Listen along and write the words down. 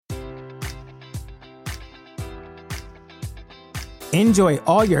Enjoy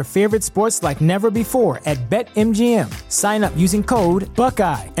all your favorite sports like never before at BetMGM. Sign up using code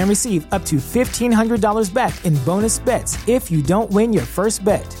Buckeye and receive up to $1,500 back in bonus bets if you don't win your first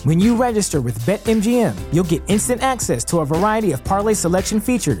bet. When you register with BetMGM, you'll get instant access to a variety of parlay selection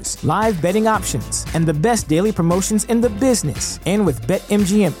features, live betting options, and the best daily promotions in the business. And with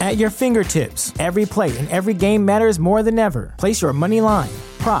BetMGM at your fingertips, every play and every game matters more than ever. Place your money line,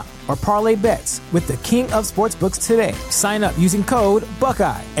 prop, or parlay bets with the king of sportsbooks today. Sign up using code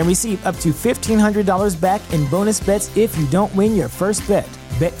Buckeye and receive up to $1,500 back in bonus bets if you don't win your first bet.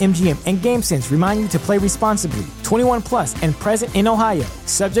 BetMGM and GameSense remind you to play responsibly. 21 plus and present in Ohio,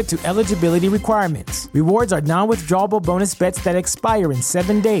 subject to eligibility requirements. Rewards are non-withdrawable bonus bets that expire in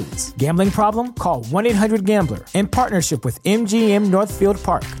 7 days. Gambling problem? Call 1-800-GAMBLER. In partnership with MGM Northfield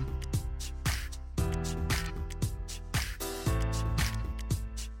Park.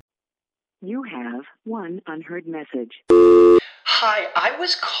 You have one unheard message. Hi, I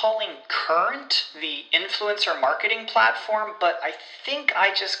was calling Current, the influencer marketing platform, but I think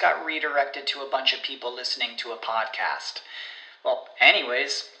I just got redirected to a bunch of people listening to a podcast. Well,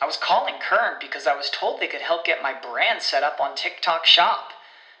 anyways, I was calling Current because I was told they could help get my brand set up on TikTok Shop,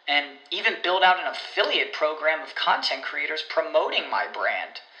 and even build out an affiliate program of content creators promoting my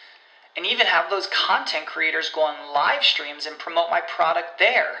brand, and even have those content creators go on live streams and promote my product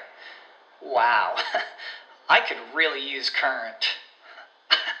there. Wow, I could really use Current.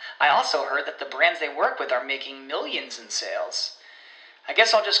 I also heard that the brands they work with are making millions in sales. I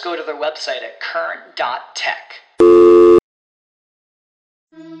guess I'll just go to their website at current.tech.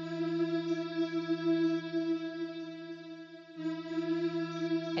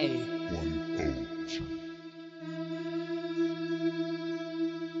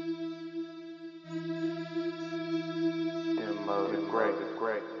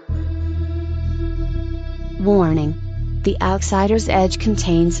 Warning. The Outsider's Edge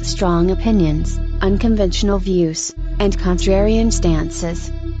contains strong opinions, unconventional views, and contrarian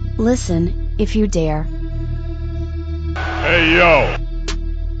stances. Listen, if you dare. Hey, yo!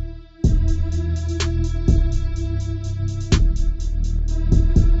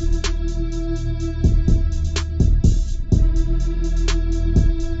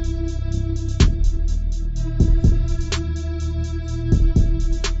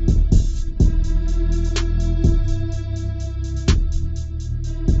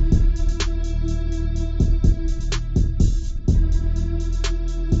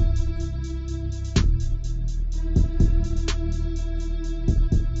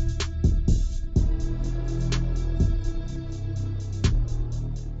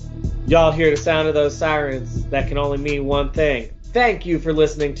 Y'all hear the sound of those sirens? That can only mean one thing. Thank you for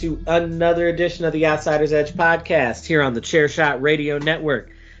listening to another edition of the Outsider's Edge podcast here on the Chairshot Radio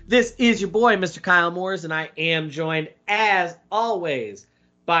Network. This is your boy, Mr. Kyle Morris, and I am joined, as always,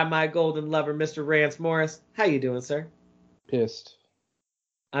 by my golden lover, Mr. Rance Morris. How you doing, sir? Pissed.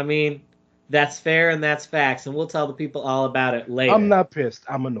 I mean, that's fair and that's facts, and we'll tell the people all about it later. I'm not pissed.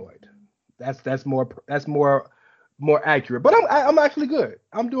 I'm annoyed. That's more accurate. But I'm actually good.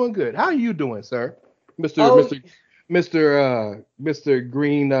 I'm doing good. How are you doing, sir? Mr.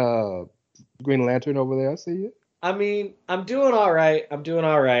 Green Lantern over there. I see you. I mean, I'm doing all right. I'm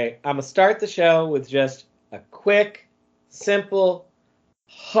gonna start the show with just a quick, simple,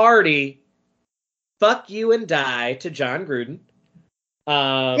 hearty fuck you and die to John Gruden.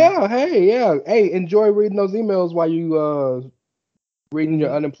 Hey, enjoy reading those emails while you reading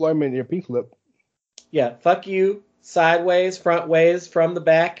your unemployment and your pink slip. Yeah, fuck you, sideways, front ways, from the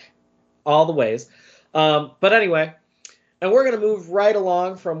back, all the ways. But anyway, and we're going to move right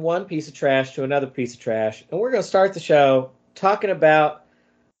along from one piece of trash to another piece of trash. And we're going to start the show talking about,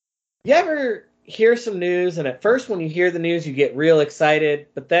 you ever hear some news, and at first when you hear the news, you get real excited,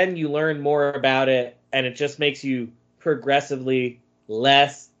 but then you learn more about it, and it just makes you progressively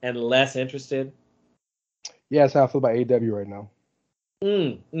less and less interested? Yeah, that's how I feel about AEW right now.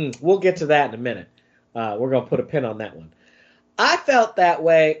 We'll get to that in a minute. We're going to put a pin on that one. I felt that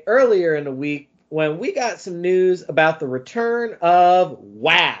way earlier in the week when we got some news about the return of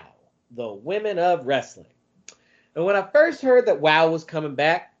WOW, the Women of Wrestling. And when I first heard that WOW was coming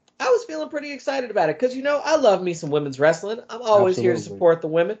back, I was feeling pretty excited about it because, I love me some women's wrestling. I'm always here to support the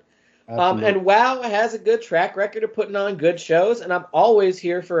women. And WOW has a good track record of putting on good shows, and I'm always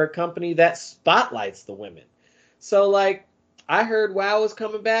here for a company that spotlights the women. So, I heard WOW was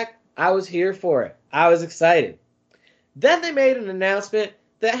coming back. I was here for it. I was excited. Then they made an announcement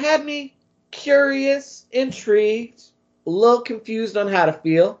that had me curious, intrigued, a little confused on how to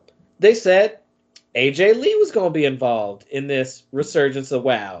feel. They said AJ Lee was going to be involved in this resurgence of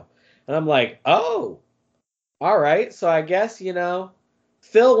WOW. And I'm like, oh, all right, so I guess,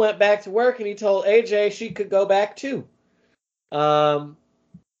 Phil went back to work and he told AJ she could go back too. So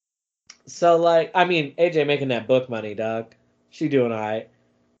AJ making that book money, dog. She doing all right.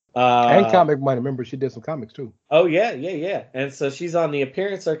 And comic money. Remember, she did some comics too. Oh yeah. And so she's on the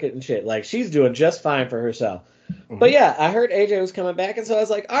appearance circuit and shit. Like, she's doing just fine for herself. Mm-hmm. But yeah, I heard AJ was coming back, and so I was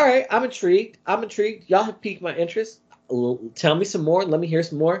like, all right, I'm intrigued. Y'all have piqued my interest. Tell me some more. Let me hear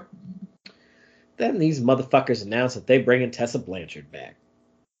some more. Then these motherfuckers announced that they bringing Tessa Blanchard back.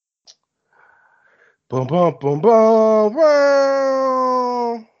 Boom, boom, boom, boom,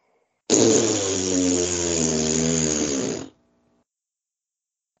 boom.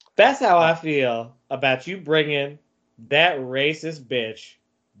 That's how I feel about you bringing that racist bitch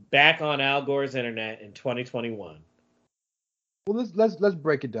back on Al Gore's internet in 2021. Well, let's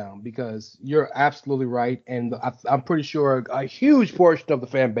break it down, because you're absolutely right, and I'm pretty sure a huge portion of the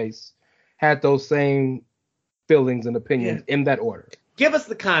fan base had those same feelings and opinions in that order. Give us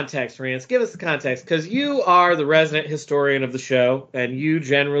the context, Rance. Give us the context, because you are the resident historian of the show, and you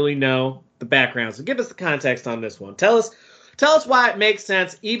generally know the background. So give us the context on this one. Tell us why it makes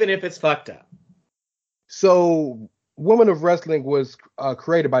sense, even if it's fucked up. So, Women of Wrestling was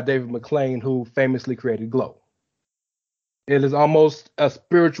created by David McLean, who famously created Glow. It is almost a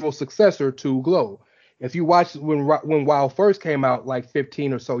spiritual successor to Glow. If you watch when WoW first came out, like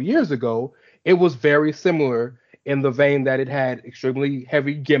 15 or so years ago, it was very similar in the vein that it had extremely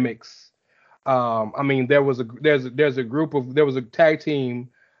heavy gimmicks. There was a tag team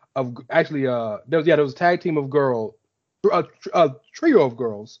of a trio of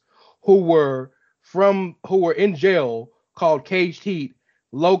girls who were in jail, called Caged Heat,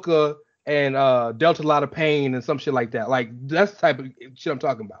 Loca, and Delta Lot of Pain, and some shit like that. Like, that's the type of shit I'm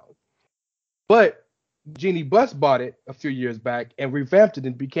talking about. But Jeannie Buss bought it a few years back and revamped it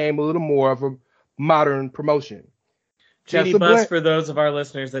and became a little more of a modern promotion. Jeannie Buss, for those of our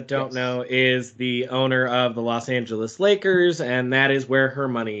listeners that don't know, is the owner of the Los Angeles Lakers, and that is where her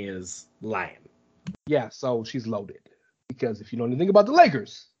money is lying. Yeah, so she's loaded. Because if you know anything about the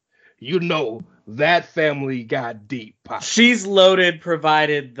Lakers, you know that family got deep pockets. She's loaded,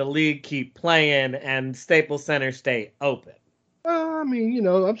 provided the league keep playing and Staples Center stay open.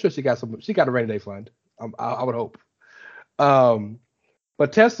 I'm sure she got a rainy day fund. I would hope.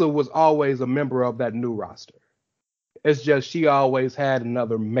 But Tessa was always a member of that new roster. It's just she always had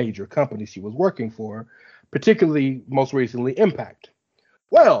another major company she was working for, particularly most recently Impact.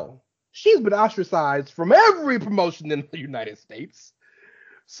 Well, she's been ostracized from every promotion in the United States.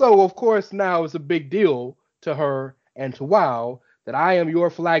 So, of course, now it's a big deal to her and to WoW that I am your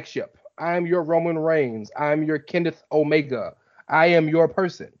flagship. I am your Roman Reigns. I am your Kenneth Omega. I am your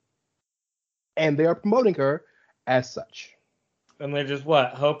person. And they are promoting her as such. And they're just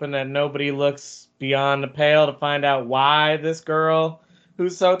hoping that nobody looks beyond the pale to find out why this girl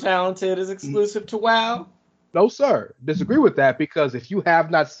who's so talented is exclusive to WoW? No, sir. Disagree with that, because if you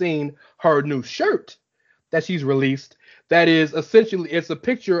have not seen her new shirt that she's released, that is essentially, it's a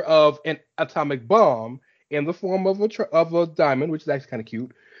picture of an atomic bomb in the form of a diamond, which is actually kind of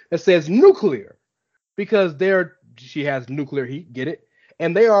cute. That says nuclear, because she has nuclear heat, get it?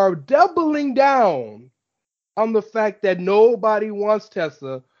 And they are doubling down on the fact that nobody wants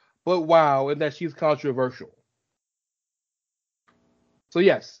Tessa but WoW, and that she's controversial. So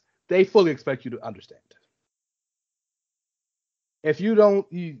yes, they fully expect you to understand. If you don't,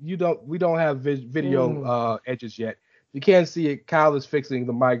 we don't have video edges yet. You can't see it. Kyle is fixing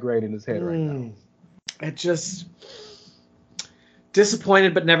the migraine in his head right now. It just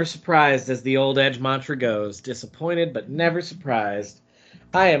disappointed but never surprised, as the old Edge mantra goes. Disappointed but never surprised.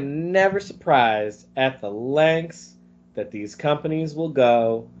 I am never surprised at the lengths that these companies will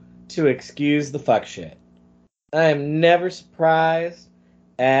go to excuse the fuck shit. I am never surprised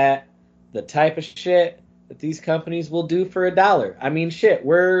at the type of shit that these companies will do for $1. I mean, shit,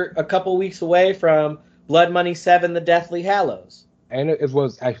 we're a couple weeks away from Blood Money 7, The Deathly Hallows. And it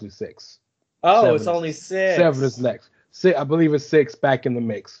was actually 6. Oh, it's only 6. 7 is next. I believe it's 6 back in the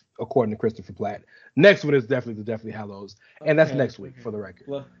mix, according to Christopher Platt. Next one is definitely The Deathly Hallows, and that's next week, for the record.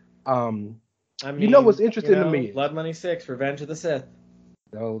 Well, what's interesting to me? Blood Money 6, Revenge of the Sith.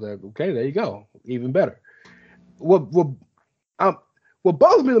 Oh, okay, there you go. Even better. What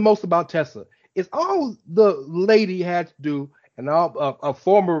bothers me the most about Tessa is all the lady had to do, and a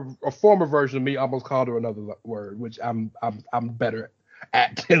former version of me almost called her another word, which I'm better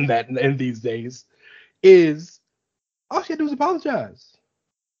at than that in these days. Is all she had to do was apologize.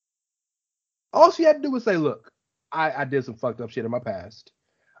 All she had to do was say, "Look, I did some fucked up shit in my past.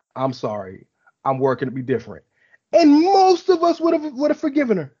 I'm sorry. I'm working to be different." And most of us would have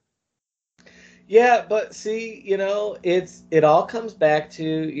forgiven her. Yeah, but see, it all comes back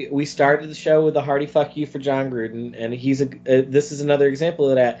to we started the show with a hearty fuck you for John Gruden, and this is another example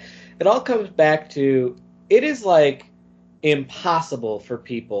of that. It all comes back to it is like impossible for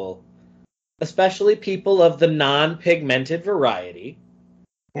people, especially people of the non-pigmented variety,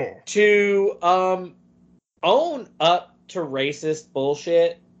 to own up to racist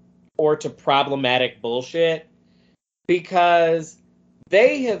bullshit or to problematic bullshit because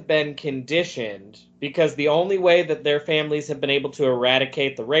they have been conditioned, because the only way that their families have been able to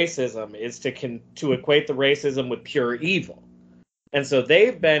eradicate the racism is to equate the racism with pure evil. And so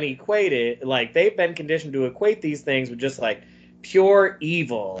they've been conditioned to equate these things with just like pure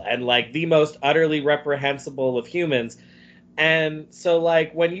evil and like the most utterly reprehensible of humans. And so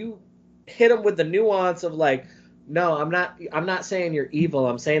like when you hit them with the nuance of like, no, I'm not saying you're evil.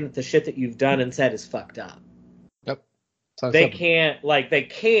 I'm saying that the shit that you've done and said is fucked up. Yep. They can't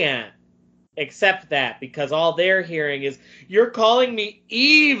accept that because all they're hearing is, you're calling me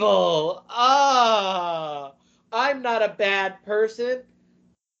evil. I'm not a bad person.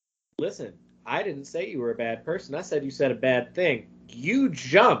 Listen, I didn't say you were a bad person. I said you said a bad thing. You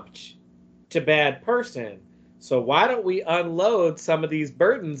jumped to bad person. So why don't we unload some of these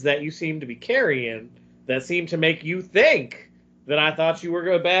burdens that you seem to be carrying that seem to make you think that I thought you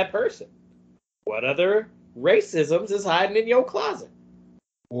were a bad person? What other racisms is hiding in your closet?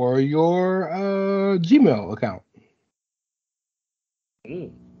 Or your Gmail account.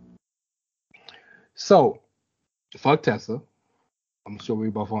 So, fuck Tessa. I'm sure we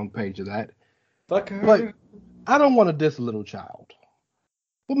both on the page of that. Fuck her. But I don't want to diss a little child.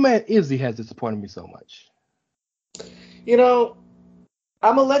 But man, Izzy has disappointed me so much. I'm going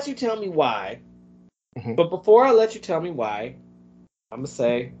to let you tell me why. Mm-hmm. But before I let you tell me why, I'm going to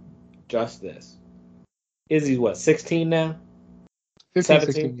say just this. Izzy's what, 16 now? 15,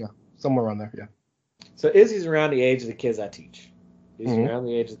 17? 16, yeah. Somewhere around there, yeah. So Izzy's around the age of the kids I teach.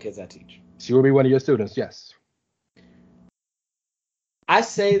 Mm-hmm. She will be one of your students, yes. I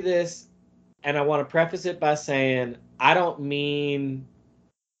say this, and I want to preface it by saying I don't mean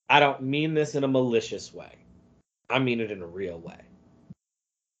this in a malicious way. I mean it in a real way.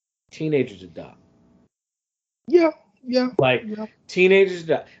 Teenagers are dumb. Yeah. Teenagers are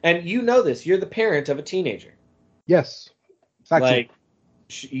dumb. And you know this. You're the parent of a teenager. Yes. Exactly.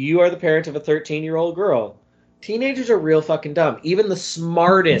 You are the parent of a 13-year-old girl. Teenagers are real fucking dumb. Even the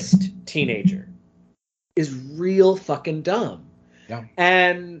smartest teenager is real fucking dumb. Yeah.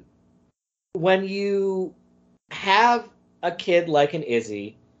 And when you have a kid like an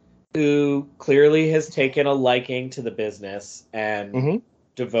Izzy, who clearly has taken a liking to the business and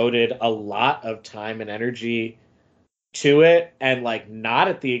devoted a lot of time and energy to it, and not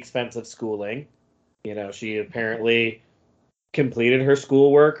at the expense of schooling. She apparently completed her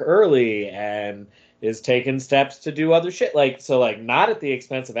schoolwork early and is taking steps to do other shit. Not at the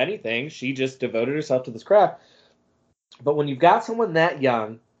expense of anything. She just devoted herself to this craft. But when you've got someone that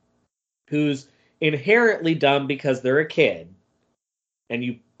young who's inherently dumb because they're a kid, and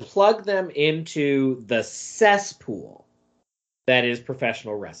you plug them into the cesspool that is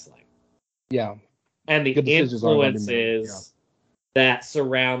professional wrestling. Yeah. And the influences that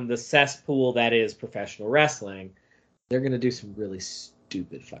surround the cesspool that is professional wrestling, they're going to do some really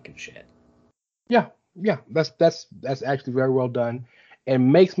stupid fucking shit. Yeah. That's actually very well done,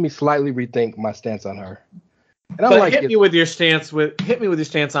 and makes me slightly rethink my stance on her. And hit me with your stance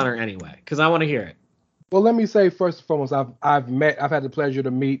on her anyway, because I want to hear it. Well, let me say first and foremost, I've had the pleasure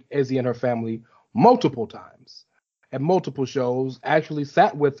to meet Izzy and her family multiple times at multiple shows. Actually,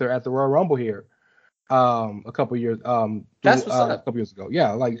 sat with her at the Royal Rumble here a couple years That's what's up. A couple years ago.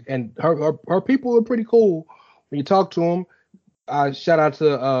 Yeah, and her people are pretty cool when you talk to them. Shout out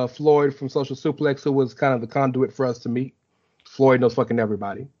to Floyd from Social Suplex, who was kind of the conduit for us to meet. Floyd knows fucking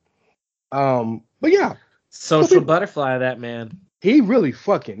everybody. But yeah, social butterfly, that man. He really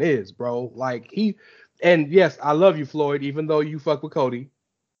fucking is, bro. And yes, I love you, Floyd. Even though you fuck with Cody,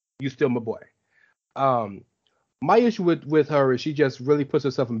 you still my boy. My issue with her is she just really puts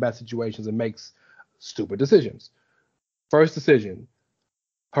herself in bad situations and makes stupid decisions. First decision,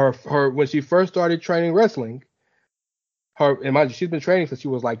 her when she first started training wrestling, and mind you, she's been training since she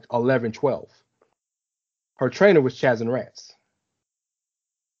was 11, 12. Her trainer was Chaz and Rance.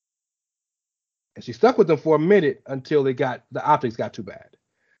 And she stuck with them for a minute until the optics got too bad.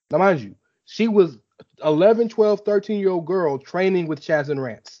 Now, mind you, she was 11, 12, 13-year-old girl training with Chaz and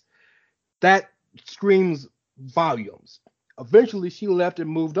Rance. That screams volumes. Eventually, she left and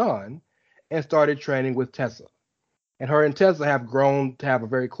moved on and started training with Tessa. And her and Tessa have grown to have a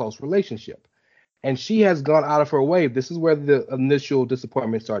very close relationship. And she has gone out of her way. This is where the initial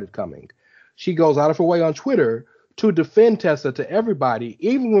disappointment started coming. she goes out of her way on Twitter to defend Tessa to everybody,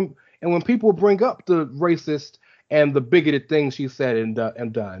 even when people bring up the racist and the bigoted things she said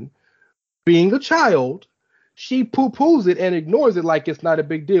and done. Being a child, she poo-poos it and ignores it like it's not a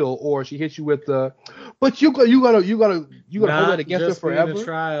big deal, or she hits you with the, but you gonna hold that against her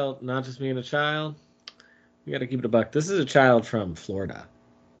forever. Not just being a child. You gotta keep it a buck. This is a child from Florida.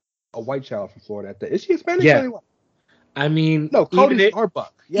 A white child from Florida. Is she Hispanic? Yeah. Anyway? I mean, no, Cody's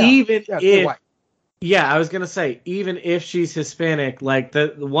Arbuck. Yeah. Even if, white. Yeah, I was gonna say, even if she's Hispanic, like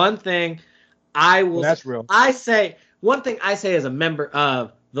the one thing I will, that's real. One thing I say as a member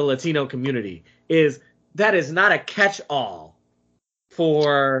of the Latino community is that is not a catch-all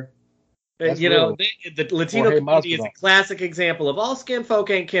for, that's the Latino Jorge community Masvidal is a classic example of all skin folk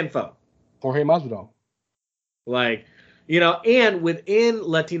ain't kinfolk. Jorge Masvidal. Like, and within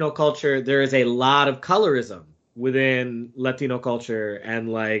Latino culture, there is a lot of colorism within Latino culture, and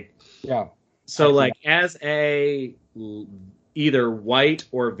like, yeah. So like, as a either white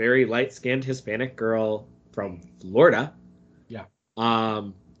or very light-skinned Hispanic girl from Florida, yeah,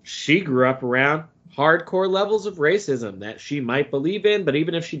 she grew up around hardcore levels of racism that she might believe in, but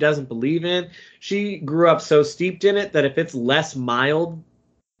even if she doesn't believe in, she grew up so steeped in it that if it's less mild,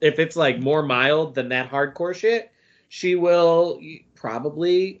 if it's like more mild than that hardcore shit, she will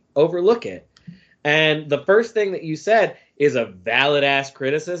probably overlook it. And the first thing that you said is a valid ass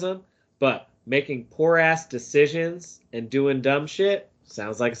criticism, but making poor ass decisions and doing dumb shit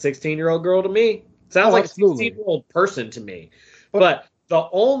sounds like a 16-year-old girl to me. Sounds like absolutely. A 16-year-old person to me. But the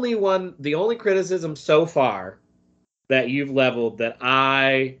only criticism so far that you've leveled that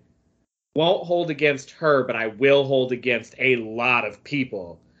I won't hold against her, but I will hold against a lot of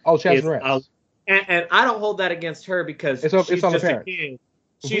people. Oh, Chaz and I don't hold that against her because she's just a kid.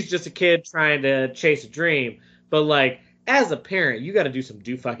 She's just a kid trying to chase a dream. But like, as a parent, you got to do some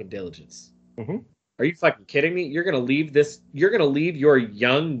fucking diligence. Mm-hmm. Are you fucking kidding me? You're gonna leave your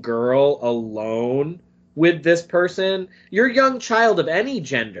young girl alone with this person, your young child of any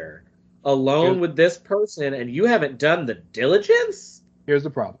gender, alone with this person, and you haven't done the diligence? Here's the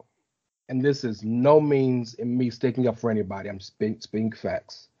problem. And this is no means in me sticking up for anybody. I'm speaking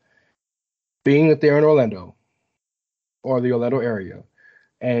facts. Being that they're in Orlando or the Orlando area,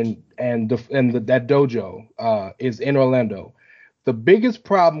 and that dojo is in Orlando. The biggest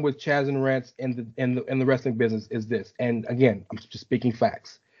problem with Chaz and Rance in the wrestling business is this. And again, I'm just speaking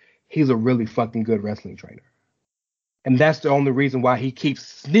facts. He's a really fucking good wrestling trainer. And that's the only reason why he keeps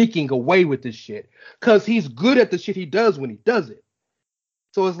sneaking away with this shit. Because he's good at the shit he does when he does it.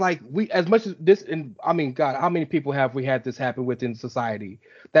 So it's like, as much as this, and I mean, God, how many people have we had this happen with in society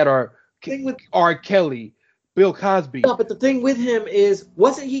that are R. Kelly, Bill Cosby? No, but the thing with him is,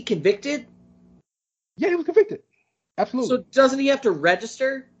 wasn't he convicted? Yeah, he was convicted. Absolutely. So doesn't he have to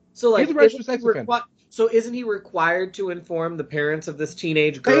register? So like, he's a registered sex offender. So isn't he required to inform the parents of this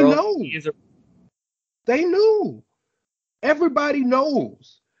teenage girl? They know. They knew. Everybody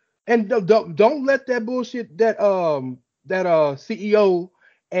knows. And don't let that bullshit that CEO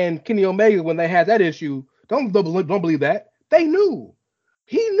and Kenny Omega, when they had that issue, don't believe that. They knew.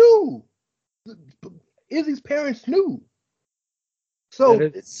 He knew. Izzy's parents knew. So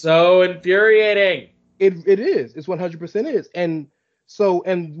it's so infuriating. It is. It's 100% is. And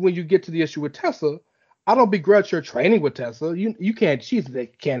when you get to the issue with Tessa, I don't begrudge her training with Tessa. You can't. She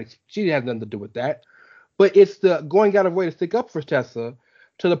has nothing to do with that. But it's the going out of way to stick up for Tessa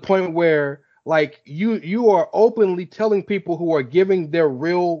to the point where like you are openly telling people who are giving their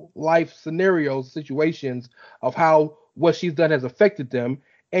real life scenarios, situations of how what she's done has affected them,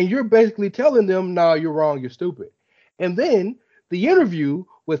 and you're basically telling them, "No, you're wrong. You're stupid." And then the interview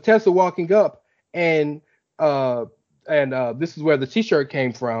with Tessa walking up and this is where the T-shirt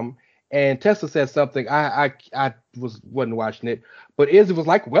came from. And Tessa said something. I wasn't watching it, but Izzy was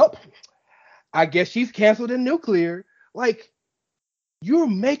like, "Well, I guess she's canceled in nuclear." Like, you're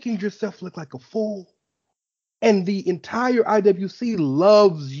making yourself look like a fool, and the entire IWC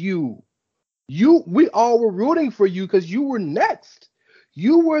loves you. We all were rooting for you because you were next.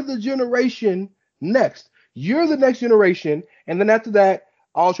 You were the generation next. You're the next generation, and then after that,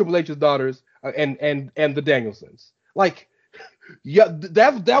 all Triple H's daughters and the Danielsons. Like, yeah,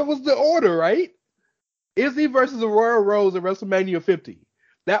 that was the order, right? Izzy versus Aurora Rose at WrestleMania 50.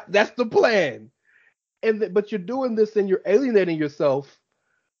 That's the plan. But you're doing this and you're alienating yourself,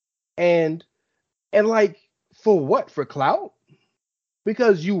 and like, for what? For clout?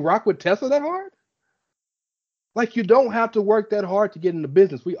 Because you rock with Tessa that hard? Like, you don't have to work that hard to get in the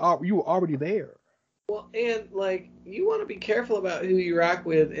business. You were already there. Well, and like, you want to be careful about who you rock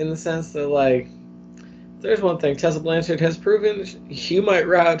with in the sense that like There's one thing Tessa Blanchard has proven. You might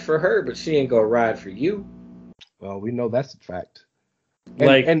ride for her, but she ain't gonna ride for you. Well, we know that's a fact.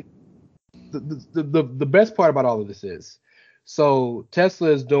 And the best part about all of this is, so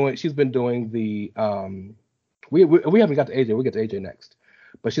Tesla is doing. She's been doing the we haven't got to AJ. We'll get to AJ next,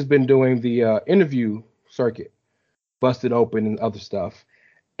 but she's been doing the interview circuit, Busted Open and other stuff,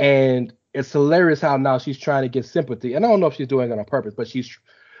 and it's hilarious how now she's trying to get sympathy. And I don't know if she's doing it on purpose, but she's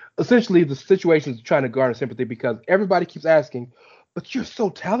essentially the situation is trying to garner sympathy because everybody keeps asking, "But you're so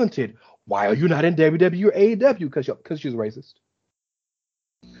talented. Why are you not in WWE or AEW?" Because she's racist.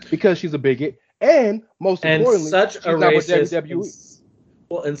 Because she's a bigot, and most importantly, such she's a not with racist.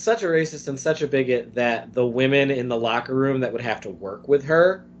 WWE. And such a racist and such a bigot that the women in the locker room that would have to work with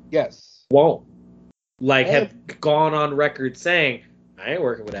her, Yes, won't. Have gone on record saying, "I ain't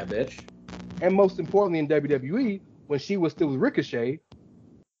working with that bitch." and most importantly, in WWE, when she was still with Ricochet,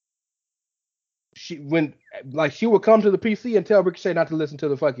 she would come to the PC and tell Ricochet not to listen to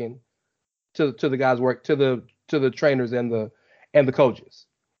the fucking to the guys' work, to the trainers and the coaches.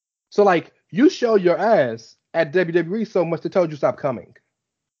 So you show your ass at WWE so much they told you stop coming.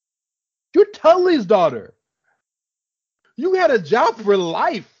 You're Tully's daughter. You had a job for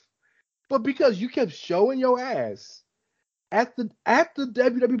life, but because you kept showing your ass at the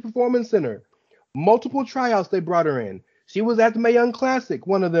WWE Performance Center, multiple tryouts they brought her in. She was at the Mae Young Classic,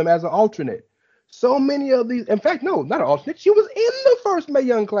 one of them as an alternate. So many of these, in fact, no, not an alternate. She was in the first Mae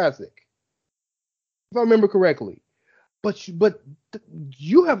Young Classic, if I remember correctly. But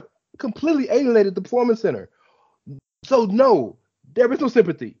you have completely alienated the Performance Center. So no, there is no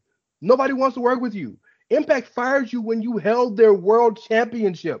sympathy. Nobody wants to work with you. Impact fired you when you held their world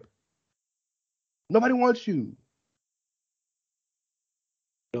championship. Nobody wants you.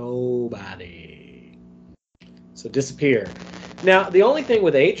 Nobody. So disappear. Now, the only thing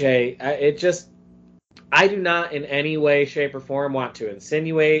with AJ, I do not in any way, shape, or form want to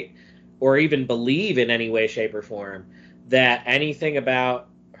insinuate or even believe in any way, shape, or form that anything about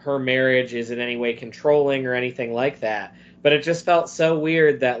her marriage is in any way controlling or anything like that. But it just felt so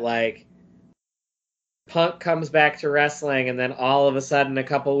weird that, Punk comes back to wrestling, and then all of a sudden, a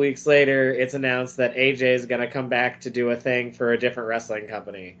couple weeks later, it's announced that AJ is going to come back to do a thing for a different wrestling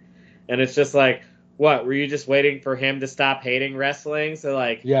company. And it's just what? Were you just waiting for him to stop hating wrestling so,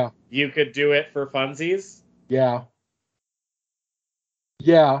 yeah, you could do it for funsies? Yeah.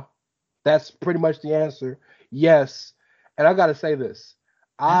 Yeah. That's pretty much the answer. Yes. And I got to say this.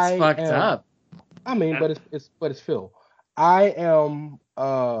 That's fucked up. I mean, but it's Phil. I am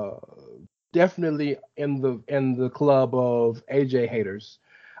definitely in the club of AJ haters.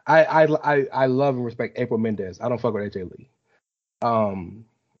 I love and respect April Mendez. I don't fuck with AJ Lee.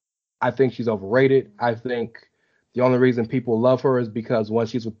 I think she's overrated. I think the only reason people love her is because one,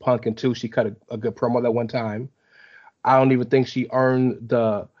 she's with Punk, and two, she cut a good promo that one time. I don't think she earned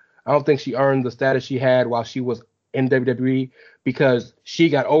the status she had while she was in WWE, because she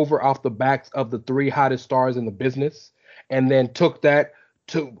got over off the backs of the three hottest stars in the business, and then took that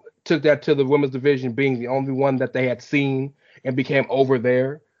to the women's division, being the only one that they had seen, and became over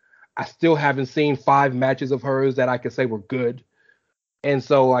there. I still haven't seen 5 matches of hers that I could say were good. And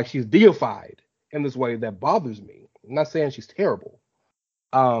so she's deified in this way that bothers me. I'm not saying she's terrible.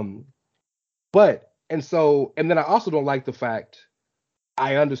 And then I also don't like the fact,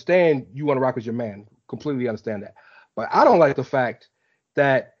 I understand you want to rock with your man. Completely understand that. But I don't like the fact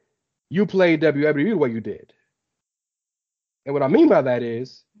that you played WWE the way you did. And what I mean by that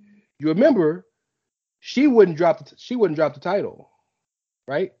is, you remember, she wouldn't drop the title,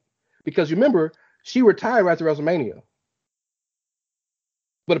 right? Because you remember, she retired after WrestleMania.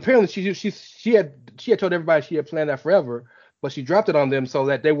 But apparently she had told everybody she had planned that forever, but she dropped it on them so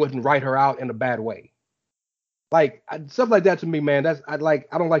that they wouldn't write her out in a bad way. Stuff like that to me, man, I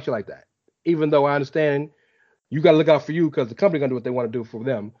don't like shit like that. Even though I understand you got to look out for you because the company gonna do what they want to do for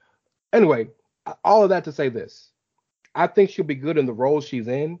them. Anyway, all of that to say this, I think she'll be good in the role she's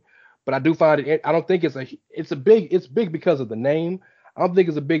in, but I do find it. I don't think it's big because of the name. I don't think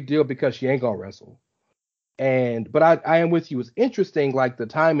it's a big deal because she ain't gonna wrestle. But I am with you. It's interesting, the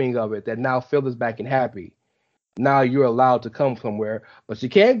timing of it, that now Phil is back and happy. Now you're allowed to come somewhere, but you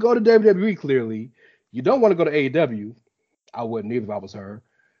can't go to WWE. Clearly, you don't want to go to AEW. I wouldn't either if I was her.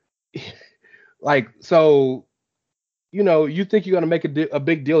 So, you think you're gonna make a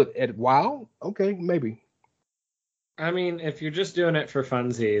big deal at WoW? Okay, maybe. I mean, if you're just doing it for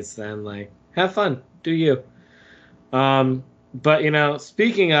funsies, then have fun, do you? But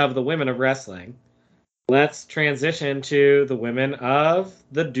speaking of the women of wrestling, let's transition to the women of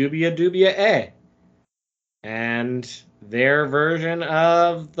the Dubia A. and their version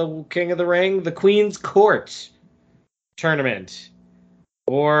of the King of the Ring, the Queen's Court tournament.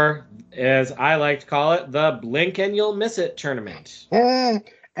 Or, as I like to call it, the Blink and You'll Miss It tournament.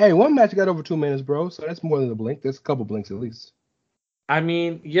 Hey, one match got over 2 minutes, bro, so that's more than a blink. There's a couple blinks at least. I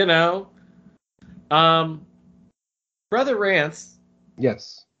mean, you know, Brother Rance.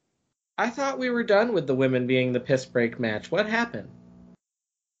 Yes. I thought we were done with the women being the piss break match. What happened?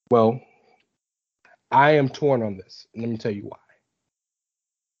 Well, I am torn on this, and let me tell you why.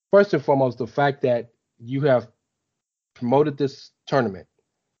 First and foremost, the fact that you have promoted this tournament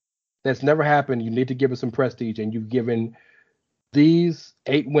that's never happened, you need to give it some prestige, and you've given these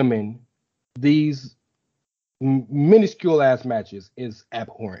 8 women these minuscule ass matches is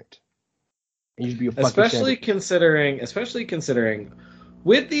abhorrent. And you should be a fucking especially considering,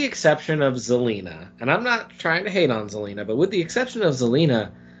 with the exception of Zelina, and I'm not trying to hate on Zelina, but with the exception of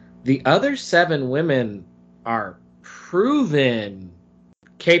Zelina, the other 7 women are proven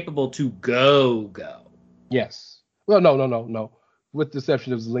capable to go. Yes. Well, no. With the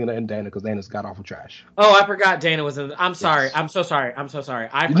exception of Zelina and Dana, because Dana's got awful trash. Oh, I forgot Dana was in. I'm sorry. Yes. I'm so sorry.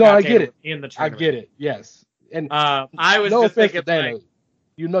 I forgot I Dana get it. was in the I tournament. get it. Yes. And I was no just offense thinking, to Dana. like,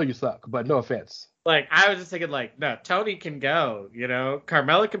 You know you suck, but no offense. Like, I was just thinking, like, no, Tony can go, you know?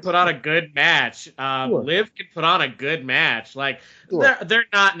 Carmella can put on a good match. Sure. Liv can put on a good match. Like, Sure. they're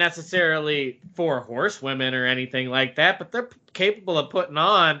not necessarily 4 horsewomen or anything like that, but they're capable of putting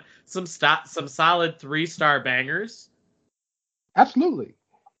on some solid 3-star bangers. Absolutely.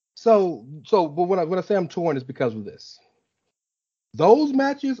 So, but when I say I'm torn is because of this. Those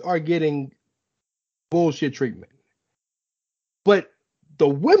matches are getting bullshit treatment, but the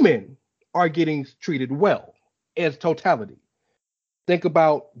women are getting treated well as totality. Think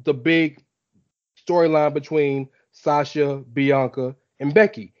about the big storyline between Sasha, Bianca, and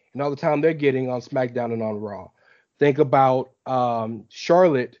Becky, and all the time they're getting on SmackDown and on Raw. Think about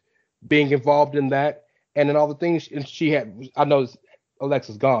Charlotte being involved in that, and then all the things she had. I know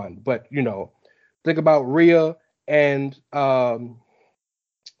Alexa's gone, but you know, think about Rhea and the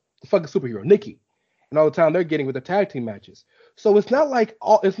fucking superhero Nikki, and all the time they're getting with the tag team matches. So it's not like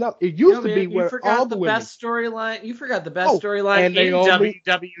it used to be where all the women. Best storyline. You forgot the best storyline in Naomi,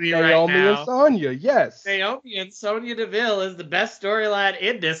 WWE Naomi right now. and Sonya, yes. Naomi and Sonya Deville is the best storyline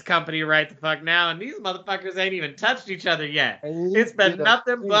in this company right the fuck now, and these motherfuckers ain't even touched each other yet. It's been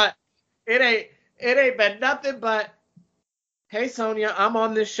nothing but it ain't been nothing but, hey Sonya, I'm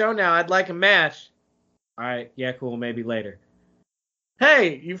on this show now. I'd like a match. All right, yeah, cool, maybe later.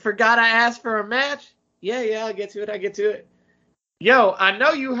 Hey, you forgot I asked for a match? Yeah, I'll get to it. Yo, I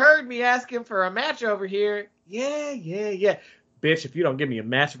know you heard me asking for a match over here. Yeah. Bitch, if you don't give me a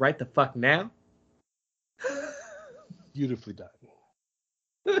match right the fuck now. Beautifully done.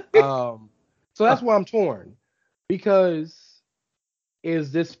 So that's why I'm torn. Because are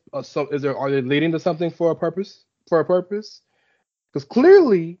they leading to something for a purpose? Because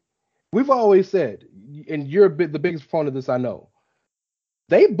clearly, we've always said, and you're the biggest proponent of this, I know,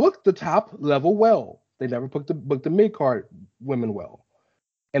 they booked the top level well. They never booked the mid-card women well.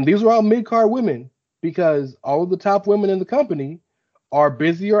 And these are all mid-card women because all of the top women in the company are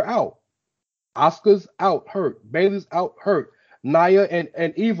busy or out. Asuka's out, hurt. Bayley's out, hurt. Nia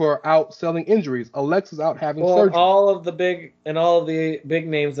and Eva are out selling injuries. Alexa's out having surgery. All of the big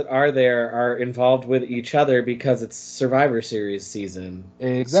names that are there are involved with each other because it's Survivor Series season.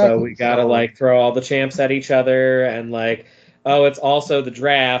 Exactly. So we gotta throw all the champs at each other and it's also the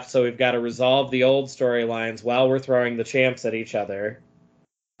draft, so we've got to resolve the old storylines while we're throwing the champs at each other.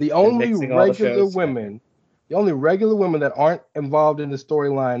 The only regular women that aren't involved in the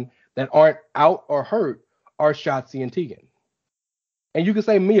storyline that aren't out or hurt are Shotzi and Tegan. And you can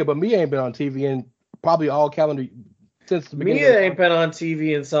say Mia, but Mia ain't been on TV in probably all calendar since the beginning. Mia ain't been on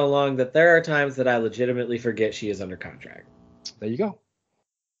TV in so long that there are times that I legitimately forget she is under contract. There you go.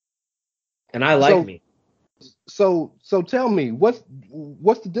 And I like me. So tell me, what's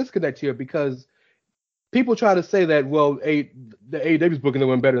the disconnect here? Because people try to say that, well, the AEW's booking the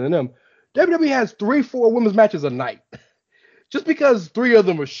women better than them. WWE has 3-4 women's matches a night. Just because 3 of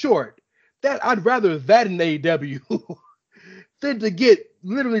them are short, that I'd rather that in AEW than to get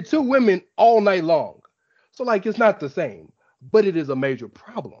literally 2 women all night long. So it's not the same, but it is a major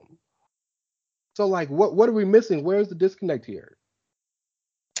problem. So what are we missing? Where's the disconnect here?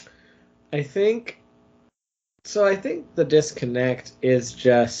 I think the disconnect is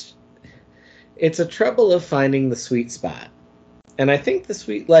just, it's a trouble of finding the sweet spot. And I think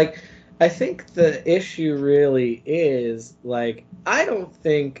the issue really is, I don't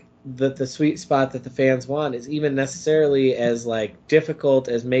think the sweet spot that the fans want is even necessarily as like difficult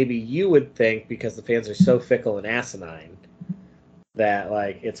as maybe you would think, because the fans are so fickle and asinine that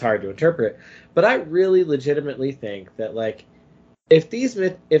like it's hard to interpret. But I really legitimately think that like if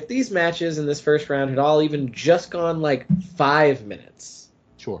these matches in this first round had all even just gone like 5 minutes,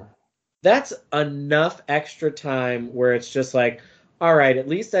 Sure. that's enough extra time where it's just like, all right, at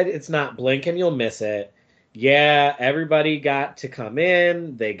least it's not blink and you'll miss it. Yeah, everybody got to come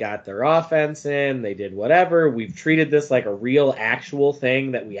in. They got their offense in. They did whatever. We've treated this like a real, actual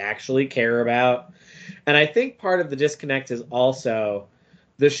thing that we actually care about. And I think part of the disconnect is also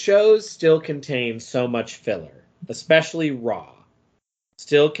the shows still contain so much filler, especially Raw.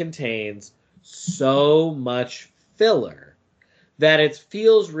 Still contains so much filler that it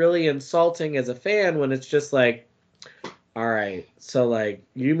feels really insulting as a fan when it's just like, all right, so like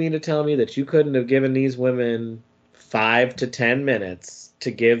you mean to tell me that you couldn't have given these women 5 to 10 minutes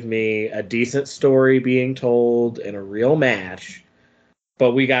to give me a decent story being told in a real match,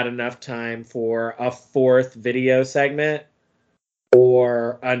 but we got enough time for a 4th video segment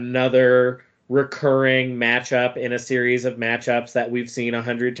or another recurring matchup in a series of matchups that we've seen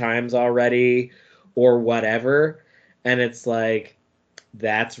 100 times already or whatever. And it's like,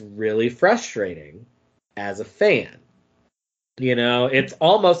 that's really frustrating as a fan. You know, it's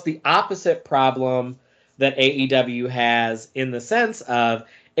almost the opposite problem that AEW has, in the sense of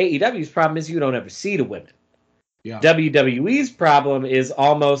AEW's problem is you don't ever see the women. Yeah. WWE's problem is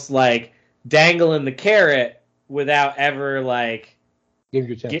almost like dangling the carrot without ever like Give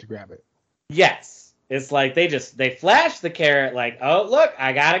you a chance to grab it. Yes. It's like they flash the carrot like, oh, look,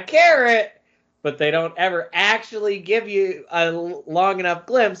 I got a carrot. But they don't ever actually give you a long enough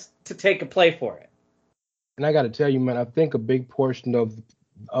glimpse to take a play for it. And I got to tell you, man, I think a big portion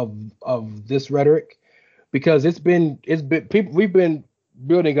of this rhetoric, because it's been people, we've been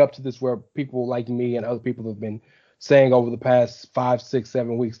building up to this where people like me and other people have been saying over the past 5, 6,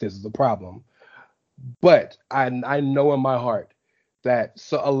 7 weeks this is a problem. But I know in my heart that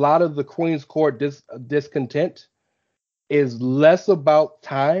so a lot of the Queen's Court discontent is less about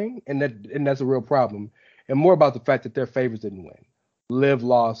time, and that's a real problem, and more about the fact that their favorites didn't win. Liv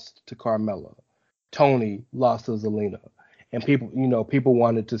lost to Carmella. Tony lost to Zelina. And people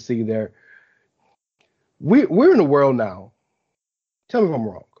wanted to see their... We're in a world now, tell me if I'm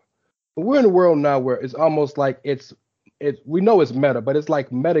wrong, but we're in a world now where it's almost like it's we know it's meta, but it's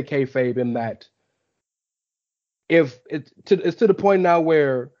like meta kayfabe in that it's to the point now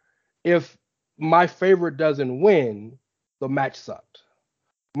where if my favorite doesn't win, the match sucked.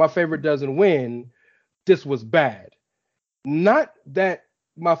 My favorite doesn't win, this was bad. Not that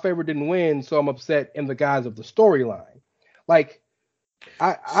my favorite didn't win, so I'm upset in the guise of the storyline. Like,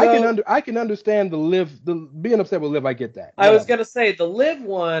 I can understand the being upset with Liv. I get that. I was gonna say the Liv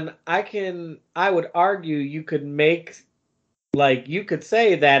one. I would argue you could make, like, you could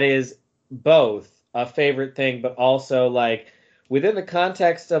say that is both a favorite thing, but also like within the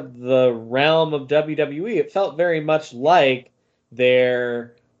context of the realm of WWE, it felt very much like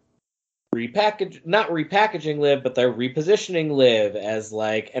they're not repackaging Liv, but they're repositioning Liv as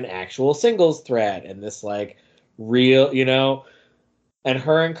like an actual singles threat, and this like real, and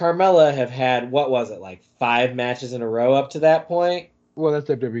her and Carmella have had, what was it, like 5 matches in a row up to that point? Well, that's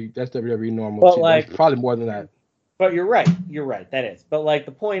WWE normal. But like, that's probably more than that. But you're right, that is. But like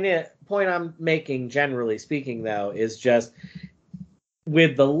the point I'm making, generally speaking, though, is just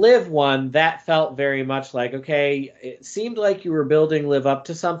with the Liv one, that felt very much like, okay, it seemed like you were building Liv up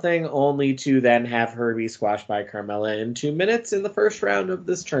to something, only to then have her be squashed by Carmella in 2 minutes in the first round of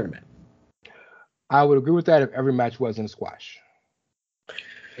this tournament. I would agree with that if every match wasn't a squash.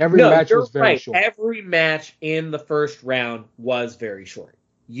 Every match was very short. Every match in the first round was very short.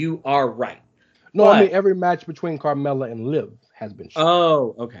 You are right. No, I mean every match between Carmella and Liv has been short.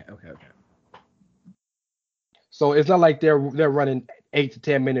 Oh, okay. So it's not like they're running 8 to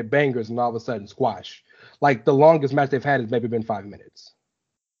 10 minute bangers and all of a sudden squash. Like the longest match they've had has maybe been 5 minutes.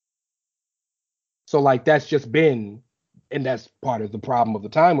 So like that's just been, and that's part of the problem of the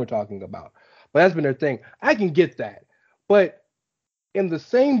time we're talking about. But that's been their thing. I can get that. But in the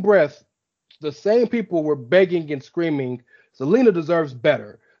same breath, the same people were begging and screaming, Zelina deserves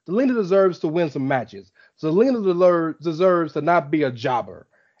better. Zelina deserves to win some matches. Zelina deserves to not be a jobber.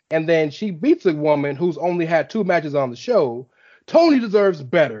 And then she beats a woman who's only had 2 matches on the show. Tony deserves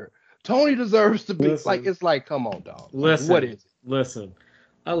better. Tony deserves to be... Listen, it's like, come on, dog. Listen, what is it? Listen,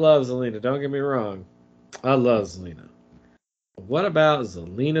 I love Zelina. Don't get me wrong. I love Zelina. What about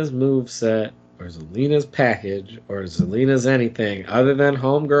Zelina's moveset, or Zelina's package, or Zelina's anything other than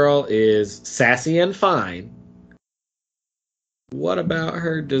Homegirl is sassy and fine, what about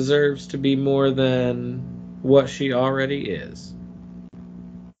her deserves to be more than what she already is?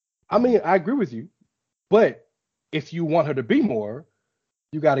 I mean, I agree with you, but if you want her to be more,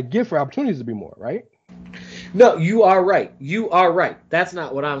 you got to give her opportunities to be more, right? No, you are right. You are right. That's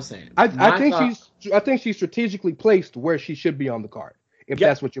not what I'm saying. I think she's strategically placed where she should be on the card. If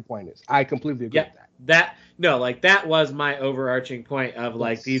that's what your point is, I completely agree with that. That was my overarching point of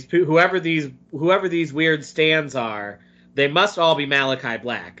like whoever these weird stands are, they must all be Malachi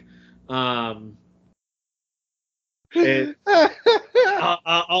Black. Whoever's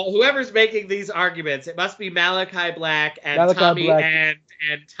making these arguments, it must be Malachi Black and Tommy Black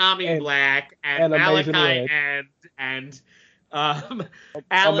and Tommy Black and Malachi and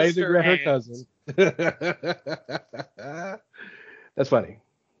Alistair and her cousin. That's funny.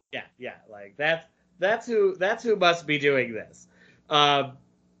 Yeah, like that's who must be doing this.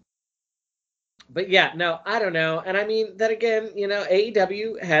 But yeah, no, I don't know. And I mean, then again, you know,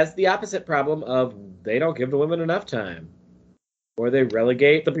 AEW has the opposite problem of they don't give the women enough time. Or they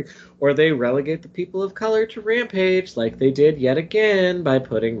relegate the people of color to Rampage like they did yet again by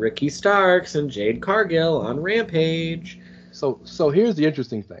putting Ricky Starks and Jade Cargill on Rampage. So here's the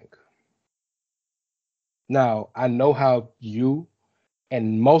interesting thing. Now, I know how you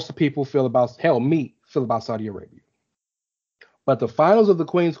and most people feel about Saudi Arabia. But the finals of the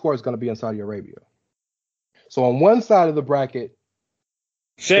Queen's Court is going to be in Saudi Arabia. So on one side of the bracket,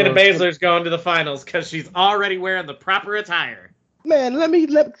 Shayna Baszler's going to the finals because she's already wearing the proper attire. Man,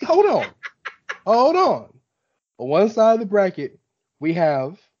 hold on. Hold on. On one side of the bracket, we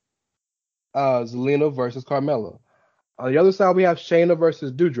have Zelina versus Carmella. On the other side, we have Shayna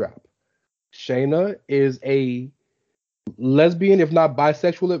versus Doudrop. Shayna is a lesbian, if not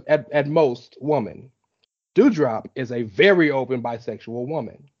bisexual at most, woman. Doudrop is a very open bisexual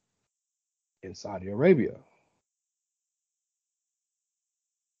woman in Saudi Arabia,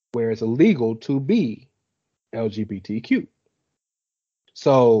 where it's illegal to be LGBTQ.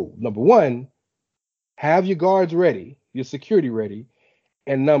 So, number one, have your guards ready, your security ready.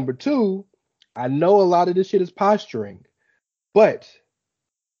 And number two, I know a lot of this shit is posturing, but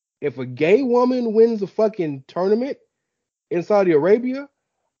if a gay woman wins a fucking tournament in Saudi Arabia,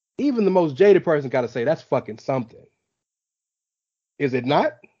 even the most jaded person got to say that's fucking something. Is it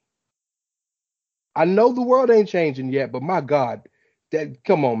not? I know the world ain't changing yet, but my God,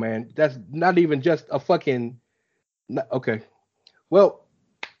 come on, man. That's not even just a fucking. Okay. Well,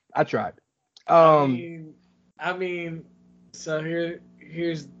 I tried. I mean, so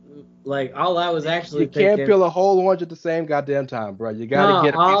here's like all I was actually thinking. You can't peel a whole orange at the same goddamn time, bro. You gotta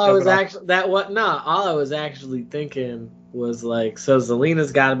get. All I was actually thinking was like, so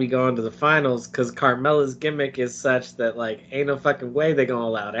Zelina's got to be going to the finals because Carmella's gimmick is such that like ain't no fucking way they gonna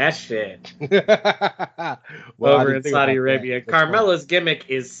allow that shit over in Saudi Arabia. Carmella's gimmick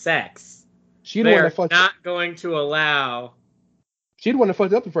is sex. They're not going to allow. She the one that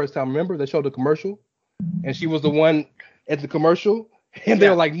fucked up the first time. Remember they showed the commercial, and she was the one at the commercial, and they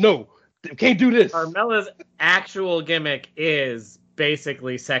were like, "No, can't do this." Carmella's actual gimmick is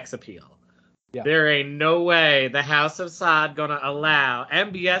basically sex appeal. Yeah. There ain't no way the House of Saud gonna allow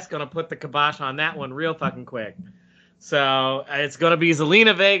MBS gonna put the kibosh on that one real fucking quick. So it's gonna be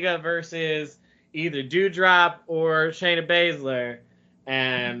Zelina Vega versus either Doudrop or Shayna Baszler,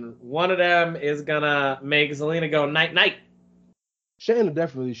 and one of them is gonna make Zelina go night night. Shayna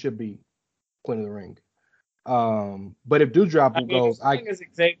definitely should be Queen of the Ring. But if Doudrop goes, as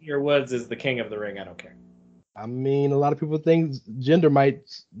Xavier Woods is the King of the Ring, I don't care. I mean, a lot of people think gender might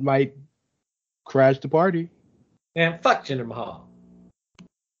crash the party. Man, fuck Jinder Mahal.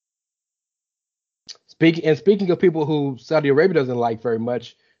 Speaking of people who Saudi Arabia doesn't like very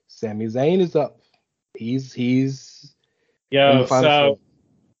much, Sami Zayn is up. He's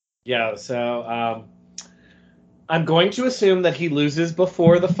I'm going to assume that he loses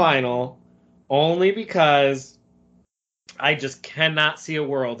before the final, only because I just cannot see a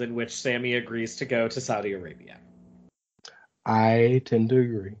world in which Sami agrees to go to Saudi Arabia. I tend to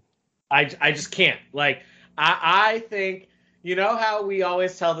agree. I just can't. Like, I think, you know how we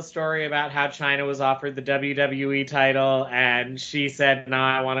always tell the story about how Chyna was offered the WWE title and she said, no,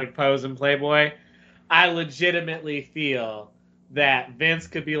 I want to pose in Playboy? I legitimately feel that Vince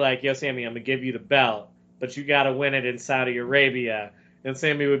could be like, yo, Sami, I'm going to give you the belt, but you got to win it in Saudi Arabia. And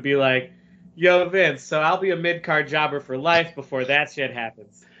Sami would be like, yo, Vince, so I'll be a mid-card jobber for life before that shit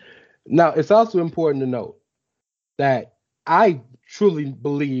happens. Now, it's also important to note that I truly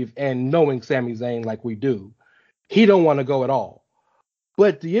believe, and knowing Sami Zayn like we do, he don't want to go at all.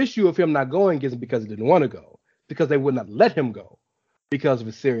 But the issue of him not going isn't because he didn't want to go, because they would not let him go because of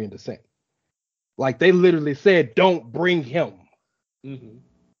his Syrian descent. Like, they literally said, don't bring him. Mm-hmm.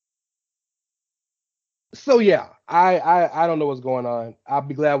 So yeah, I don't know what's going on. I'll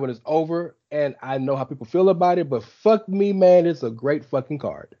be glad when it's over, and I know how people feel about it. But fuck me, man, it's a great fucking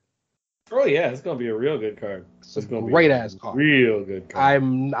card. Oh yeah, it's gonna be a real good card. It's a great ass card. Real good card.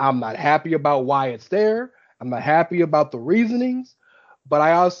 I'm not happy about why it's there. I'm not happy about the reasonings, but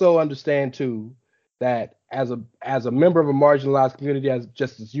I also understand too that as a member of a marginalized community,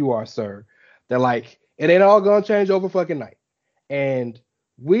 just as you are, sir, that like it ain't all gonna change over fucking night. And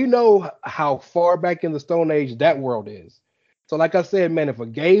we know how far back in the Stone Age that world is. So like I said, man, if a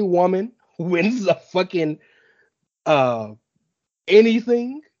gay woman wins a fucking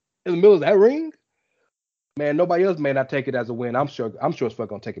anything in the middle of that ring, man, nobody else may not take it as a win. I'm sure it's fuck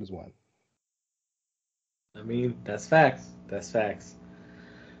gonna take it as one. I mean, that's facts. That's facts.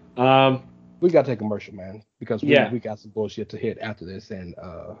 We gotta take a commercial, man, because we got some bullshit to hit after this, and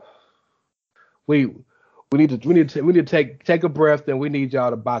we need to take a breath, and we need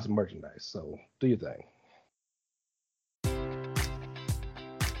y'all to buy some merchandise. So do your thing.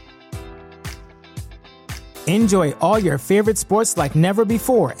 Enjoy all your favorite sports like never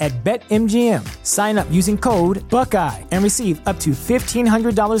before at BetMGM. Sign up using code Buckeye and receive up to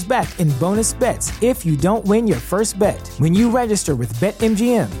 $1,500 back in bonus bets if you don't win your first bet. When you register with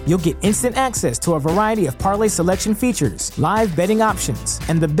BetMGM, you'll get instant access to a variety of parlay selection features, live betting options,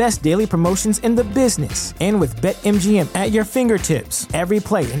 and the best daily promotions in the business. And with BetMGM at your fingertips, every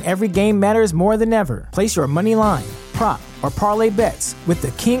play and every game matters more than ever. Place your money line, prop, or parlay bets with the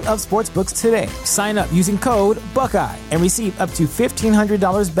king of sportsbooks today. Sign up using code Buckeye and receive up to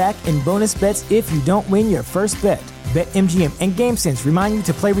 $1,500 back in bonus bets if you don't win your first bet. BetMGM and GameSense remind you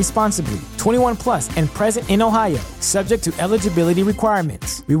to play responsibly. 21 plus and present in Ohio, subject to eligibility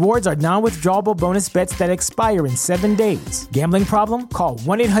requirements. Rewards are non-withdrawable bonus bets that expire in 7 days. Gambling problem? Call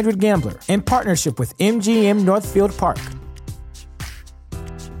 1-800-GAMBLER in partnership with MGM Northfield Park.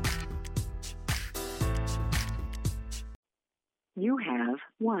 You have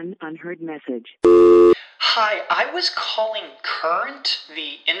one unheard message. Hi, I was calling Current,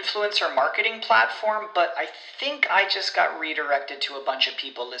 the influencer marketing platform, but I think I just got redirected to a bunch of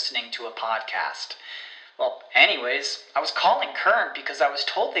people listening to a podcast. Well, anyways, I was calling Current because I was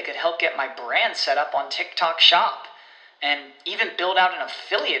told they could help get my brand set up on TikTok Shop, and even build out an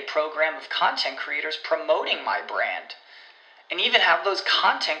affiliate program of content creators promoting my brand, and even have those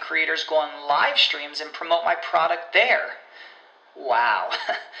content creators go on live streams and promote my product there. Wow,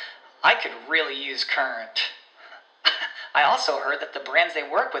 I could really use Current. I also heard that the brands they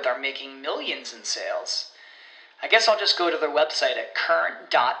work with are making millions in sales. I guess I'll just go to their website at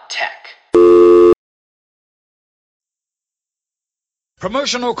current.tech.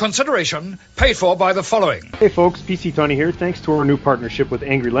 Promotional consideration paid for by the following. Hey folks, PC Tony here. Thanks to our new partnership with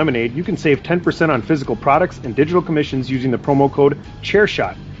Angry Lemonade, you can save 10% on physical products and digital commissions using the promo code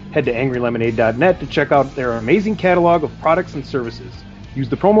ChairShot. Head to angrylemonade.net to check out their amazing catalog of products and services. Use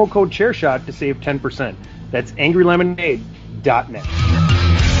the promo code ChairShot to save 10%. That's angrylemonade.net.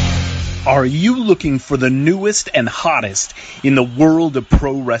 Are you looking for the newest and hottest in the world of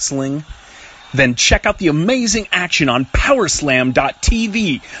pro wrestling? Then check out the amazing action on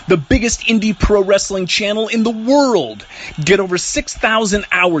Powerslam.tv, the biggest indie pro wrestling channel in the world. Get over 6,000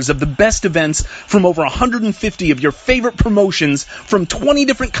 hours of the best events from over 150 of your favorite promotions from 20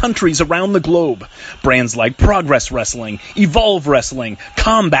 different countries around the globe. Brands like Progress Wrestling, Evolve Wrestling,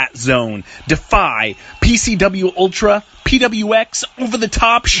 Combat Zone, Defy, PCW Ultra, PWX, Over the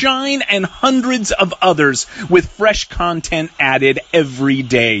Top, Shine, and hundreds of others with fresh content added every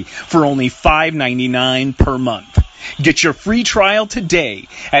day for only $5.99 per month. Get your free trial today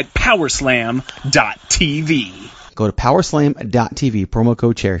at Powerslam.tv. Go to Powerslam.tv, promo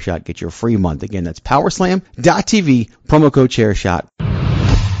code ChairShot, get your free month. Again, that's Powerslam.tv, promo code ChairShot.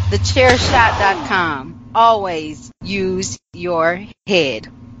 TheChairShot.com. Always use your head.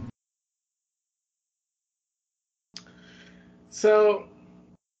 So,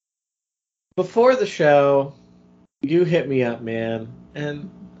 before the show, you hit me up, man,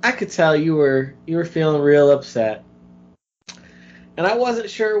 and I could tell you were feeling real upset. And I wasn't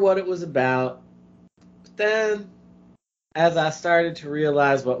sure what it was about. But then, as I started to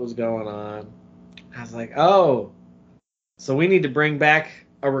realize what was going on, I was like, oh, so we need to bring back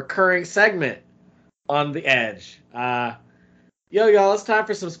a recurring segment on The Edge. Yo, y'all, it's time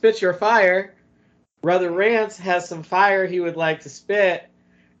for some Spit Your Fire. Brother Rance has some fire he would like to spit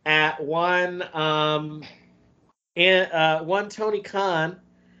at one Tony Khan.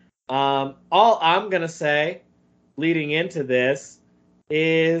 All I'm gonna say, leading into this,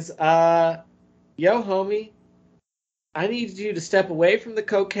 is yo, homie, I need you to step away from the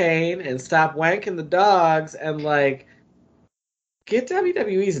cocaine and stop wanking the dogs and like Get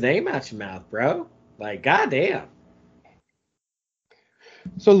WWE's name out your mouth, bro. Like, goddamn.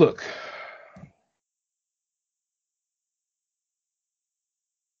 So look,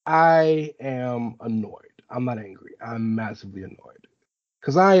 I am annoyed. I'm not angry. I'm massively annoyed.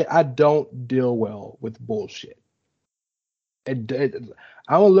 Because I don't deal well with bullshit. I'm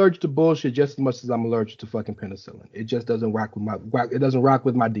allergic to bullshit just as much as I'm allergic to fucking penicillin. It just doesn't rock with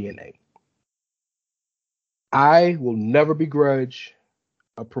my DNA. I will never begrudge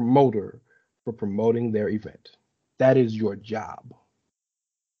a promoter for promoting their event. That is your job.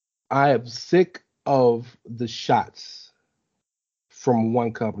 I am sick of the shots from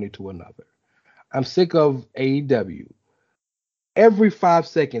one company to another. I'm sick of AEW every 5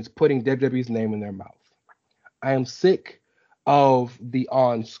 seconds putting WWE's name in their mouth. I am sick of the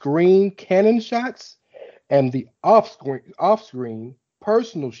on-screen cannon shots and the off-screen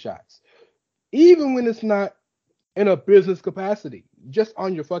personal shots. Even when it's not in a business capacity, just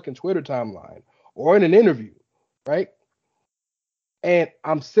on your fucking Twitter timeline or in an interview, right? And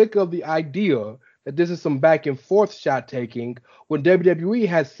I'm sick of the idea that this is some back and forth shot taking when WWE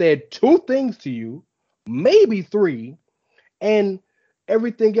has said 2 things to you, maybe 3, and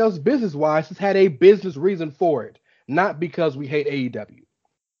everything else business-wise has had a business reason for it, not because we hate AEW.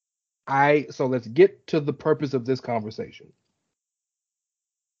 So let's get to the purpose of this conversation.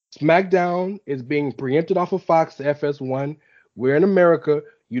 SmackDown is being preempted off of Fox to FS1. We're in America.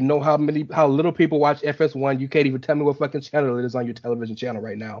 You know how little people watch FS1. You can't even tell me what fucking channel it is on your television channel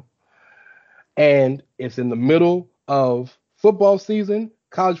right now. And it's in the middle of football season,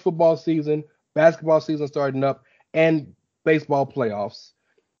 college football season, basketball season starting up, and baseball playoffs.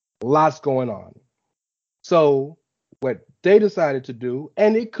 Lots going on. So what they decided to do,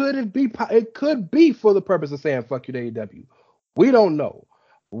 and it could be for the purpose of saying fuck you to AEW. We don't know.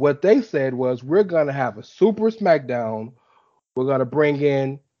 What they said was, we're going to have a super SmackDown. We're going to bring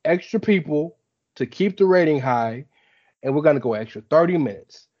in extra people to keep the rating high, and we're going to go extra 30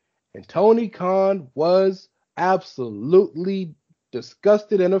 minutes. And Tony Khan was absolutely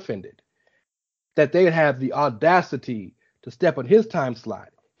disgusted and offended that they'd have the audacity to step on his time slot.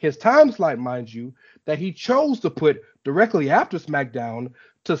 His time slot, mind you, that he chose to put directly after SmackDown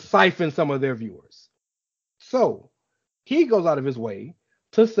to siphon some of their viewers. So he goes out of his way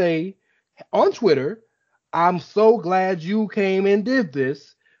to say on Twitter, I'm so glad you came and did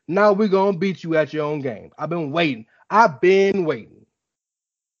this. Now we're going to beat you at your own game. I've been waiting.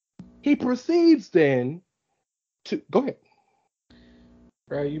 He proceeds then to... Go ahead.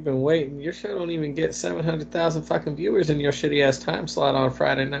 Bro, you've been waiting. Your show don't even get 700,000 fucking viewers in your shitty-ass time slot on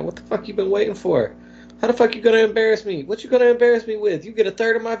Friday night. What the fuck you been waiting for? How the fuck you gonna embarrass me? What you gonna embarrass me with? You get a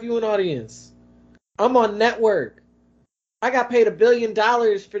third of my viewing audience. I'm on network. I got paid $1 billion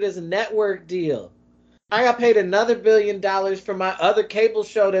for this network deal. I got paid another $1 billion for my other cable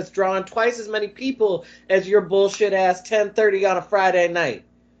show that's drawing twice as many people as your bullshit ass 10:30 on a Friday night.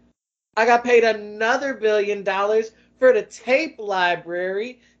 I got paid another $1 billion for the tape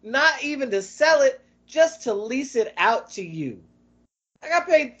library, not even to sell it, just to lease it out to you. I got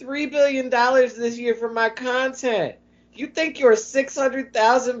paid $3 billion this year for my content. You think your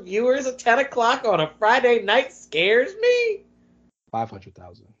 600,000 viewers at 10 o'clock on a Friday night scares me?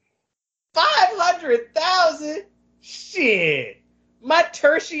 500,000. 500,000? Shit. My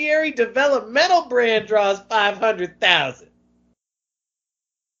tertiary developmental brand draws 500,000.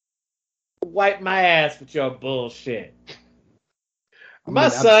 Wipe my ass with your bullshit. My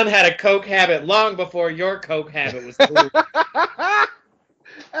son had a coke habit long before your coke habit was cool.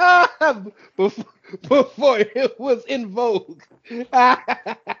 Before it was in vogue.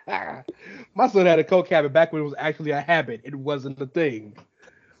 My son had a coke habit back when it was actually a habit. It wasn't a thing.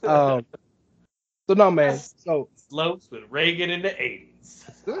 So no, man. So slopes with Reagan in the 80s.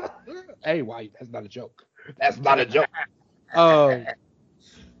 Hey, why? That's not a joke. That's not a joke.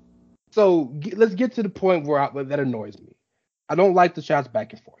 So let's get to the point where that annoys me. I don't like the shots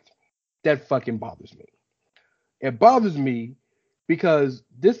back and forth. That fucking bothers me. It bothers me because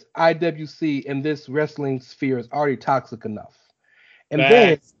this IWC and this wrestling sphere is already toxic enough.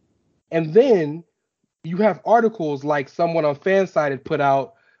 And then you have articles like someone on Fansided put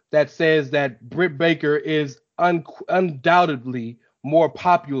out that says that Britt Baker is undoubtedly more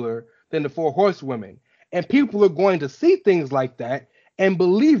popular than the Four Horsewomen. And people are going to see things like that and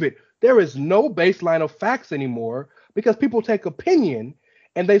believe it. There is no baseline of facts anymore because people take opinion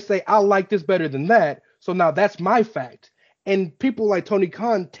and they say, I like this better than that, so now that's my fact. And people like Tony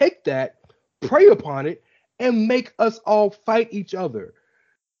Khan take that, prey upon it, and make us all fight each other.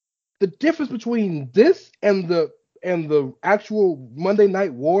 The difference between this and the actual Monday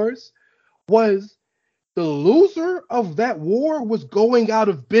Night Wars was the loser of that war was going out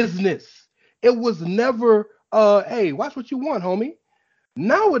of business. It was never, hey, watch what you want, homie.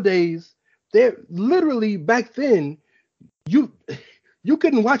 Nowadays, they're literally back then, you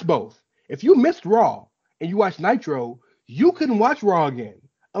couldn't watch both. If you missed Raw and you watched Nitro, you couldn't watch Raw again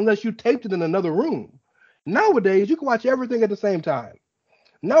unless you taped it in another room. Nowadays, you can watch everything at the same time.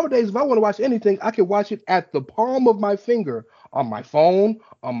 Nowadays, if I want to watch anything, I can watch it at the palm of my finger on my phone,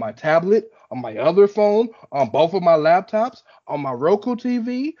 on my tablet, on my other phone, on both of my laptops, on my Roku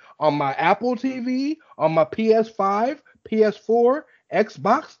TV, on my Apple TV, on my PS5, PS4,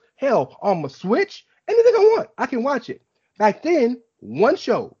 Xbox, hell, on my Switch, anything I want, I can watch it. Back then, one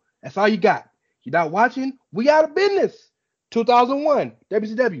show, that's all you got. You're not watching, we out of business. 2001,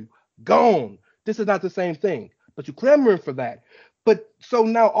 WCW, gone. This is not the same thing, but you're clamoring for that. But so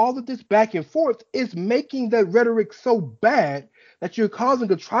now all of this back and forth is making that rhetoric so bad that you're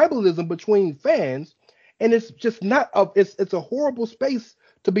causing a tribalism between fans, and it's just not it's a horrible space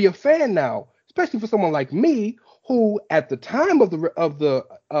to be a fan now, especially for someone like me who at the time of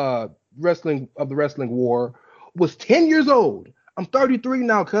the wrestling war was 10 years old. I'm 33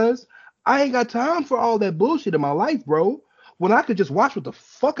 now, cuz I ain't got time for all that bullshit in my life, bro. When I could just watch what the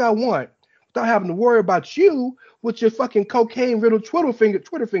fuck I want without having to worry about you with your fucking cocaine-riddled Twitter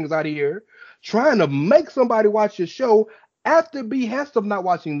fingers out of here trying to make somebody watch your show at the behest of not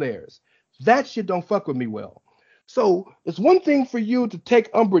watching theirs. That shit don't fuck with me well. So it's one thing for you to take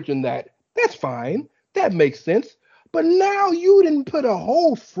umbrage in that. That's fine. That makes sense. But now you didn't put a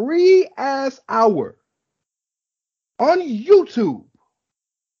whole free-ass hour on YouTube,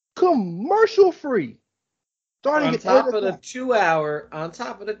 commercial-free, starting on at top 8 of the o'clock. 2 hour, on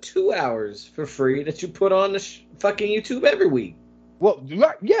top of the 2 hours for free that you put on the fucking YouTube every week. Well,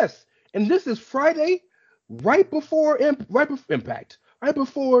 yes, and this is Friday, right before Impact, right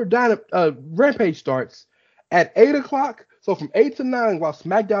before Rampage starts at 8 o'clock. So from 8 to 9, while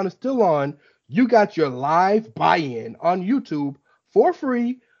SmackDown is still on, you got your live buy-in on YouTube for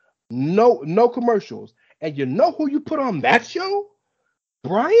free, no commercials. And you know who you put on that show?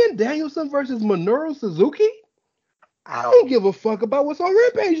 Bryan Danielson versus Minoru Suzuki? I don't give a fuck about what's on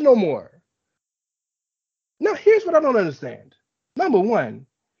Rampage no more. Now, here's what I don't understand. Number one,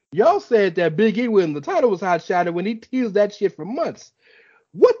 y'all said that Big E winning the title was hot shotted when he teased that shit for months.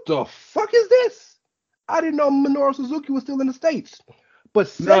 What the fuck is this? I didn't know Minoru Suzuki was still in the States.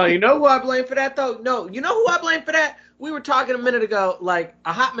 But no, you know who I blame for that, though? No, you know who I blame for that? We were talking a minute ago, like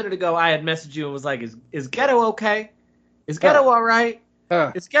a hot minute ago, I had messaged you and was like, is Ghetto okay? Is Ghetto all right?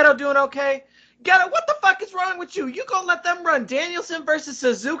 Is Ghetto doing okay? Ghetto, what the fuck is wrong with you? You gonna let them run Danielson versus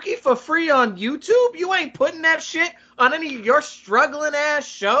Suzuki for free on YouTube? You ain't putting that shit on any of your struggling ass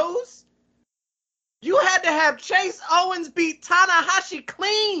shows? You had to have Chase Owens beat Tanahashi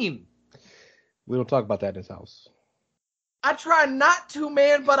clean. We don't talk about that in this house. I try not to,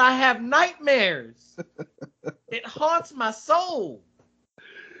 man, but I have nightmares. It haunts my soul.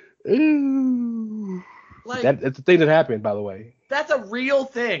 Ooh. Like, it's a thing that happened, by the way. That's a real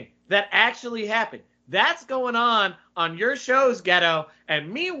thing that actually happened. That's going on your shows, Ghetto.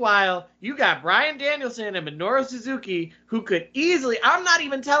 And meanwhile, you got Bryan Danielson and Minoru Suzuki who could easily, I'm not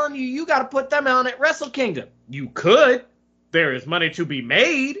even telling you got to put them on at Wrestle Kingdom. You could. There is money to be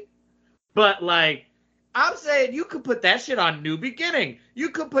made. But, like, I'm saying you could put that shit on New Beginning. You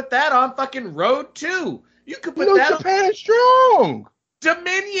could put that on fucking Road 2. You could put that Japan on Strong.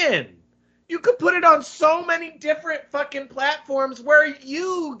 Dominion. You could put it on so many different fucking platforms where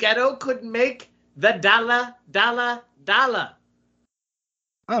you, Ghetto, could make the dollar.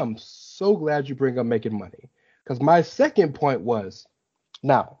 I'm so glad you bring up making money. Because my second point was,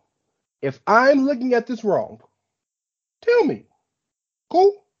 now, if I'm looking at this wrong, tell me.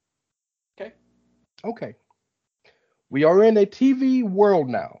 Cool? Okay. We are in a TV world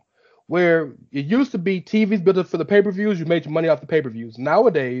now where it used to be TVs built up for the pay-per-views. You made your money off the pay-per-views.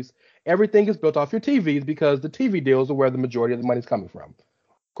 Nowadays, everything is built off your TVs because the TV deals are where the majority of the money is coming from.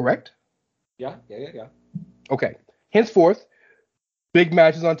 Correct? Yeah. Okay. Henceforth, big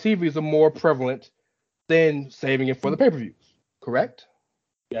matches on TVs are more prevalent than saving it for the pay-per-views. Correct?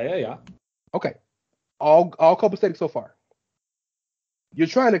 Yeah. Okay. All copacetic so far. You're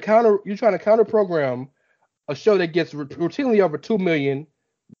trying to counter program a show that gets routinely over 2 million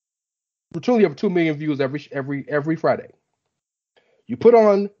views every Friday. You put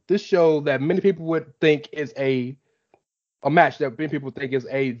on this show that many people would think is a match that many people think is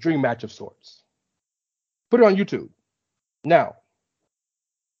a dream match of sorts. Put it on YouTube. Now,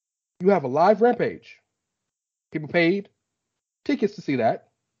 you have a live Rampage. People paid tickets to see that.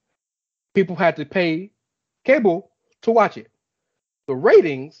 People had to pay cable to watch it. The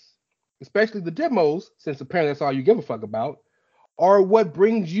ratings especially the demos, since apparently that's all you give a fuck about, are what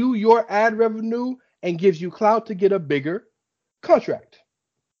brings you your ad revenue and gives you clout to get a bigger contract.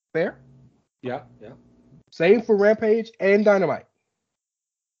 Fair? Yeah. Same for Rampage and Dynamite.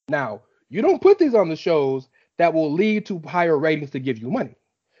 Now, you don't put these on the shows that will lead to higher ratings to give you money.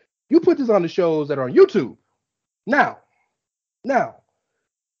 You put this on the shows that are on YouTube. Now,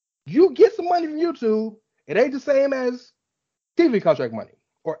 you get some money from YouTube. It ain't the same as TV contract money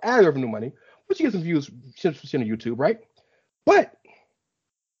or ad revenue money, but you get some views on YouTube, right? But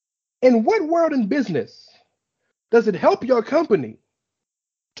in what world in business does it help your company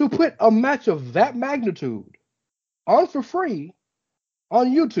to put a match of that magnitude on for free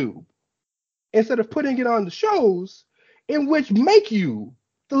on YouTube instead of putting it on the shows in which make you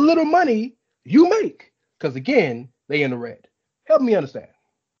the little money you make? Because again, they in the red. Help me understand.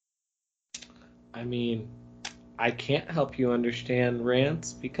 I mean, I can't help you understand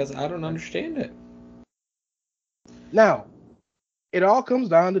rants because I don't understand it. Now, it all comes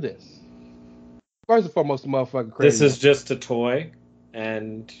down to this. First and foremost, the motherfucker crazy. This is just a toy,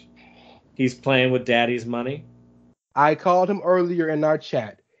 and he's playing with daddy's money. I called him earlier in our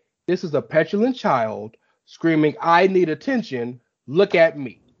chat. This is a petulant child screaming, "I need attention. Look at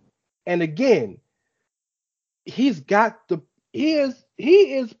me." And again, he is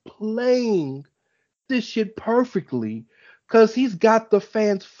playing this shit perfectly because he's got the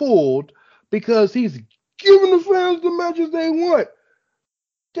fans fooled because he's giving the fans the matches they want.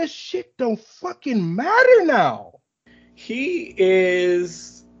 This shit don't fucking matter now. He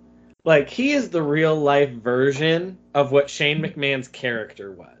is the real life version of what Shane McMahon's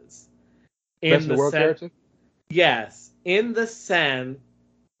character was. Best in the world character? Yes. In the sense,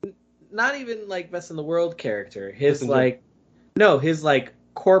 not even like best in the world character. His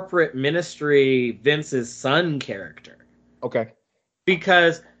corporate ministry Vince's son character. Okay.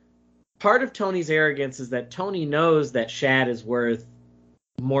 Because part of Tony's arrogance is that Tony knows that Shad is worth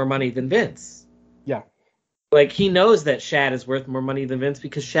more money than Vince. Yeah. Like, he knows that Shad is worth more money than Vince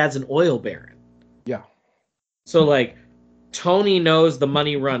because Shad's an oil baron. Yeah. So, like, Tony knows the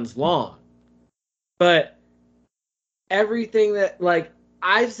money runs long. But everything that, like,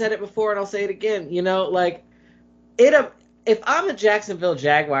 I've said it before and I'll say it again, you know, like, if I'm a Jacksonville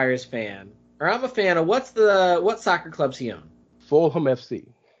Jaguars fan, or I'm a fan of what soccer clubs he own? Fulham FC.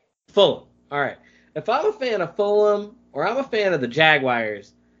 Fulham. All right. If I'm a fan of Fulham or I'm a fan of the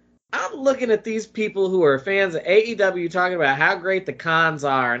Jaguars, I'm looking at these people who are fans of AEW talking about how great the Khans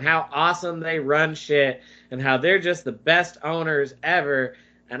are and how awesome they run shit and how they're just the best owners ever.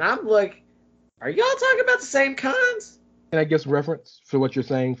 And I'm like, are y'all talking about the same Khans? Can I give some reference for what you're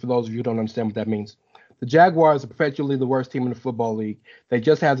saying for those of you who don't understand what that means? The Jaguars are perpetually the worst team in the football league. They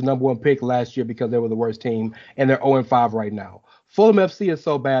just had the number one pick last year because they were the worst team, and they're 0-5 right now. Fulham FC is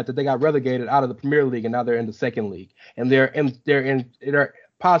so bad that they got relegated out of the Premier League, and now they're in the second league, and they're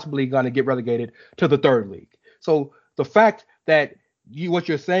possibly going to get relegated to the third league. So the fact that what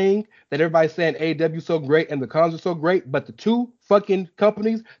you're saying, that everybody's saying AEW is so great and the Khans are so great, but the two fucking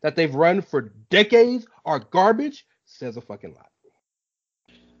companies that they've run for decades are garbage, says a fucking lot.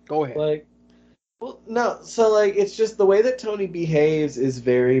 Go ahead. Like, well, no, so, like, it's just the way that Tony behaves is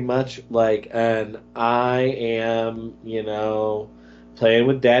very much like an I am, you know, playing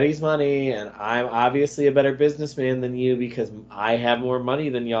with daddy's money, and I'm obviously a better businessman than you because I have more money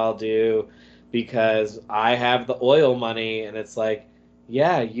than y'all do because I have the oil money, and it's like,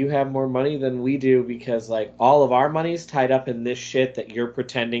 yeah, you have more money than we do because, like, all of our money's tied up in this shit that you're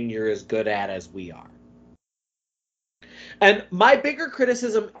pretending you're as good at as we are. And my bigger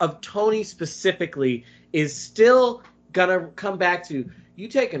criticism of Tony specifically is still going to come back to, you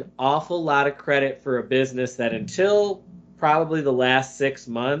take an awful lot of credit for a business that until probably the last 6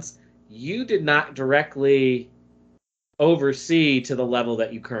 months, you did not directly oversee to the level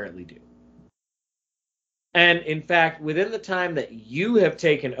that you currently do. And in fact, within the time that you have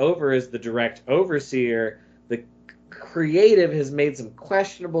taken over as the direct overseer, the creative has made some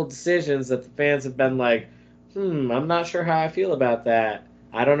questionable decisions that the fans have been like, I'm not sure how I feel about that.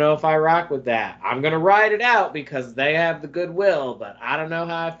 I don't know if I rock with that. I'm going to ride it out because they have the goodwill, but I don't know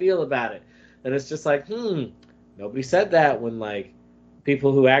how I feel about it. And it's just like, nobody said that when, like,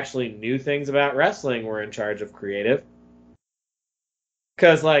 people who actually knew things about wrestling were in charge of creative.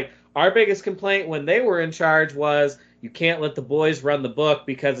 Because, like, our biggest complaint when they were in charge was you can't let the boys run the book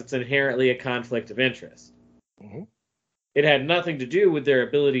because it's inherently a conflict of interest. Mm-hmm. It had nothing to do with their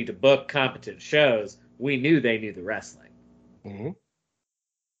ability to book competent shows. We knew they knew the wrestling. Mm-hmm.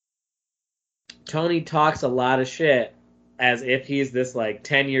 Tony talks a lot of shit as if he's this, like,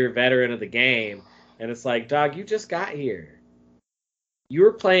 10-year veteran of the game. And it's like, dog, you just got here. You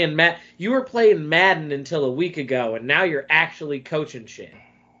were playing Madden until a week ago, and now you're actually coaching shit.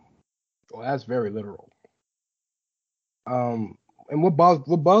 Well, that's very literal. And what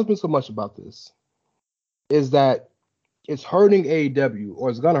bothers me so much about this is that it's hurting AEW, or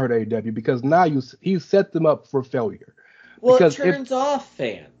it's gonna hurt AEW, because now he set them up for failure. Well, because it turns off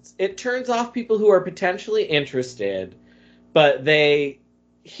fans. It turns off people who are potentially interested, but they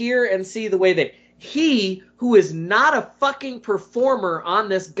hear and see the way that he, who is not a fucking performer on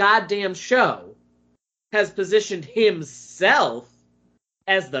this goddamn show, has positioned himself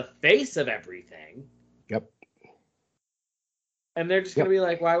as the face of everything. Yep. And they're just going to be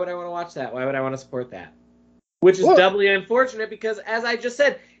like, why would I want to watch that? Why would I want to support that? Which is doubly unfortunate because, as I just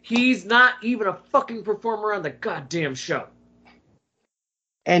said, he's not even a fucking performer on the goddamn show.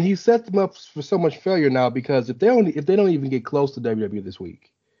 And he set them up for so much failure now, because if they don't even get close to WWE this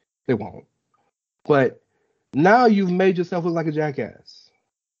week, they won't. But now you've made yourself look like a jackass.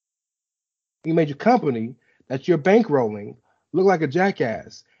 You made your company that you're bankrolling look like a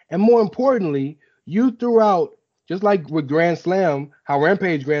jackass. And more importantly, you threw out, just like with Grand Slam, how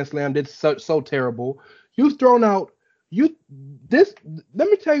Rampage Grand Slam did so terrible, you've thrown out let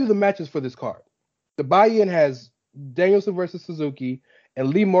me tell you the matches for this card. The buy-in has Danielson versus Suzuki and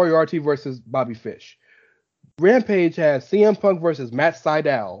Lee Moriarty versus Bobby Fish. Rampage has CM Punk versus Matt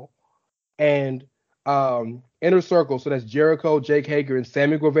Sydal and Inner Circle, so that's Jericho, Jake Hager, and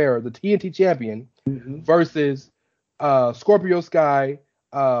Sammy Guevara, the TNT champion, versus Scorpio Sky,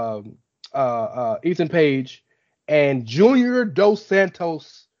 Ethan Page, and Junior Dos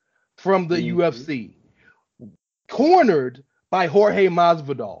Santos from the UFC, cornered by Jorge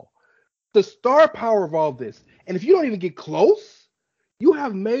Masvidal. The star power of all this. And if you don't even get close, you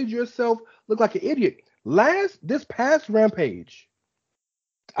have made yourself look like an idiot. This past Rampage,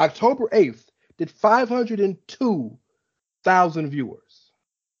 October 8th, did 502,000 viewers.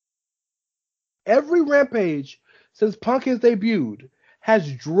 Every Rampage since Punk has debuted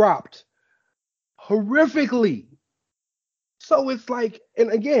has dropped horrifically. So it's like,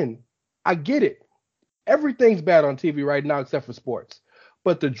 and again, I get it. Everything's bad on TV right now except for sports.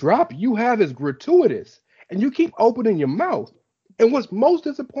 But the drop you have is gratuitous, and you keep opening your mouth. And what's most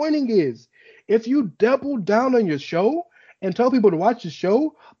disappointing is, if you double down on your show and tell people to watch the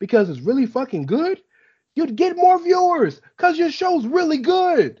show because it's really fucking good, you'd get more viewers because your show's really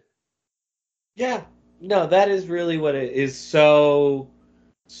good. Yeah. No, that is really what it is so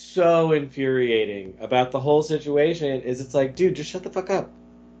infuriating about the whole situation is it's like, dude, just shut the fuck up.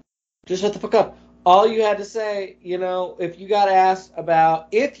 Just shut the fuck up. All you had to say, if you got asked about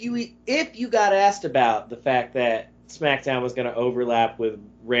the fact that SmackDown was going to overlap with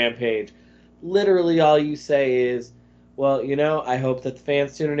Rampage, literally all you say is, well, I hope that the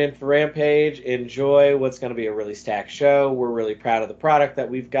fans tuning in for Rampage enjoy what's going to be a really stacked show. We're really proud of the product that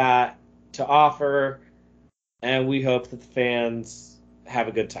we've got to offer, and we hope that the fans have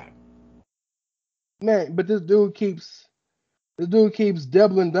a good time. Man, but this dude keeps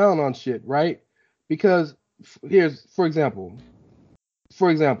doubling down on shit, right? Because here's, for example,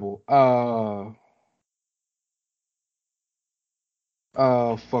 where's the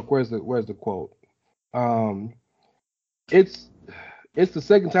quote? It's the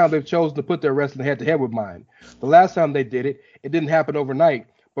second time they've chosen to put their wrestling head to head with mine. The last time they did it didn't happen overnight,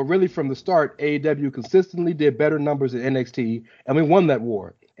 but really from the start, AEW consistently did better numbers than NXT, and we won that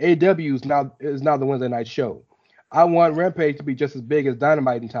war. AEW is now the Wednesday night show. I want Rampage to be just as big as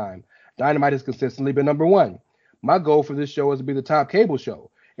Dynamite in time. Dynamite has consistently been number one. My goal for this show is to be the top cable show.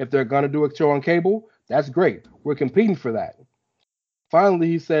 If they're going to do a show on cable, that's great. We're competing for that. Finally,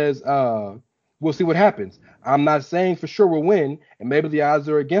 he says, we'll see what happens. I'm not saying for sure we'll win, and maybe the odds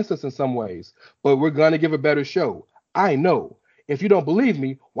are against us in some ways, but we're going to give a better show. I know. If you don't believe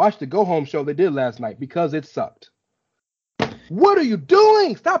me, watch the go-home show they did last night because it sucked. What are you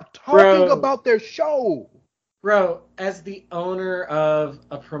doing? Stop talking about their show. Bro, as the owner of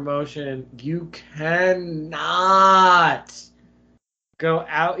a promotion, you cannot go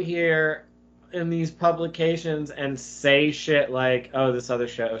out here in these publications and say shit like, oh, this other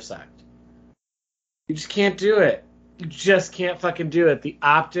show sucked. You just can't do it. You just can't fucking do it. The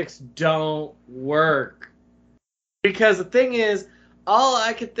optics don't work. Because the thing is, all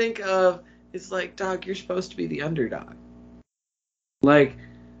I could think of is like, dog, you're supposed to be the underdog. Like,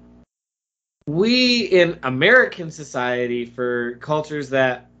 we in American society, for cultures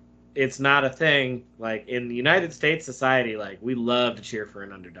that it's not a thing, like in the United States society, like we love to cheer for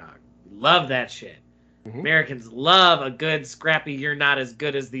an underdog. We love that shit. Mm-hmm. Americans love a good, scrappy, you're not as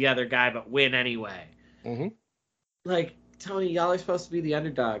good as the other guy, but win anyway. Mm-hmm. Like, Tony, y'all are supposed to be the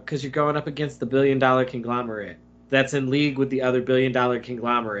underdog because you're going up against the billion-dollar conglomerate. that's in league with the other billion-dollar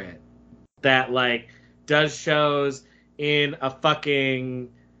conglomerate that, like, does shows in a fucking,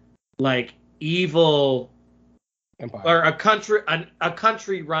 like, evil Empire. or a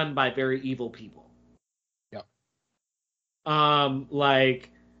country run by very evil people. Yep. Like,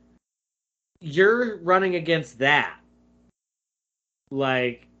 you're running against that.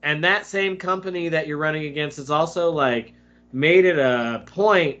 Like, and that same company that you're running against is also, like, made it a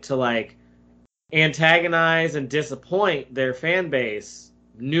point to, like, antagonize and disappoint their fan base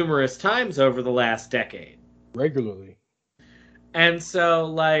numerous times over the last decade. Regularly. And so,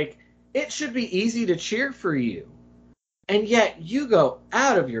 like, it should be easy to cheer for you. And yet you go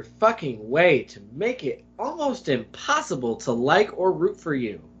out of your fucking way to make it almost impossible to like or root for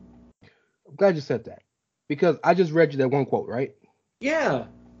you. I'm glad you said that. Because I just read you that one quote, right? Yeah.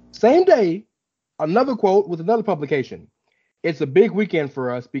 Same day, another quote with another publication. It's a big weekend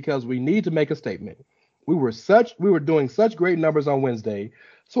for us because we need to make a statement. We were doing such great numbers on Wednesday,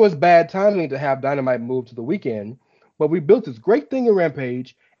 so it's bad timing to have Dynamite move to the weekend. But we built this great thing in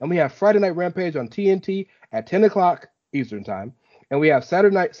Rampage, and we have Friday Night Rampage on TNT at 10 o'clock Eastern Time, and we have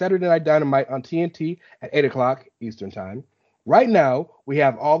Saturday Night Dynamite on TNT at 8 o'clock Eastern Time. Right now, we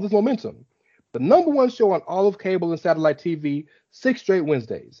have all this momentum. The number one show on all of cable and satellite TV, 6 straight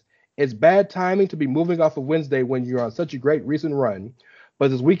Wednesdays. It's bad timing to be moving off of Wednesday when you're on such a great recent run,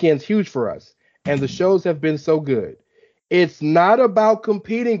 but this weekend's huge for us, and the shows have been so good. It's not about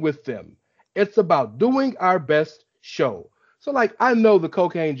competing with them. It's about doing our best show. So, like, I know the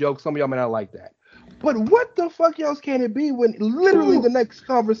cocaine joke, some of y'all may not like that. But what the fuck else can it be when literally the next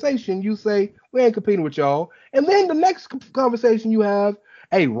conversation you say, we ain't competing with y'all, and then the next conversation you have,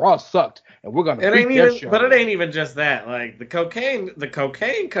 hey, Raw sucked, and we're gonna beat their show. But it ain't even just that. Like, the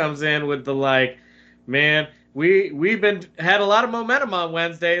cocaine comes in with the, like, man, we've had a lot of momentum on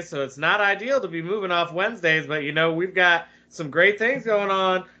Wednesdays, so it's not ideal to be moving off Wednesdays, but you know, we've got some great things going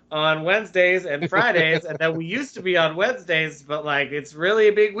on Wednesdays and Fridays, and then we used to be on Wednesdays, but, like, it's really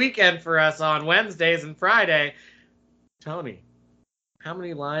a big weekend for us on Wednesdays and Friday. Tony, how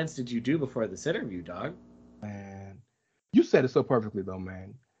many lines did you do before this interview, dog? Man, you said it so perfectly, though,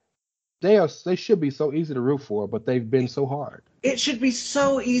 man. They should be so easy to root for, but they've been so hard. It should be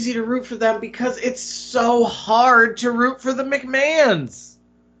so easy to root for them because it's so hard to root for the McMahons.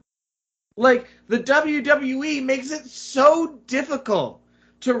 Like, the WWE makes it so difficult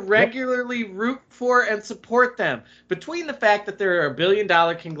to regularly root for and support them. Between the fact that they're a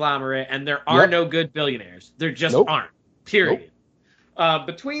billion-dollar conglomerate and there are no good billionaires. There just aren't. Period.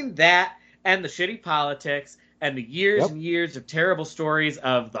 Between that and the shitty politics and the years and years of terrible stories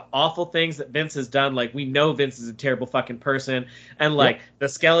of the awful things that Vince has done, like, we know Vince is a terrible fucking person, and, like, the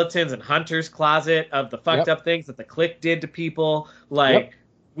skeletons in Hunter's closet of the fucked up things that the Clique did to people, like,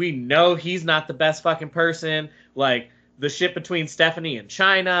 we know he's not the best fucking person, like, the shit between Stephanie and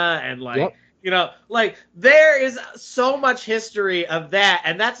China, and, like, you know, like, there is so much history of that,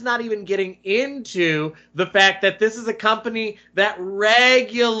 and that's not even getting into the fact that this is a company that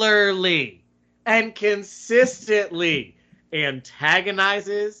regularly and consistently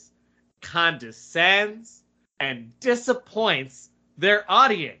antagonizes, condescends, and disappoints their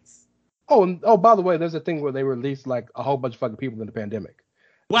audience. Oh, by the way, there's a thing where they released, like, a whole bunch of fucking people in the pandemic.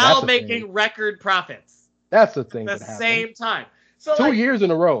 While making record profits. That's the thing at that the happened. Same time. So, 2 years in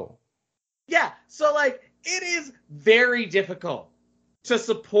a row. Yeah, so, like, it is very difficult to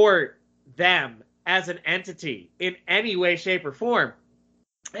support them as an entity in any way, shape, or form.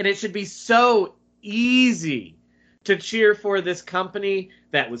 And it should be so easy to cheer for this company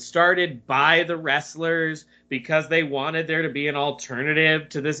that was started by the wrestlers because they wanted there to be an alternative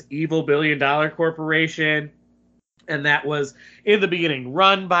to this evil billion-dollar corporation. And that was, in the beginning,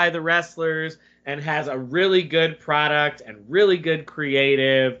 run by the wrestlers and has a really good product and really good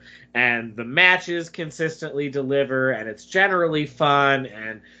creative. And the matches consistently deliver, and it's generally fun,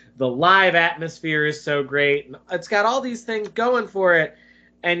 and the live atmosphere is so great. It's got all these things going for it.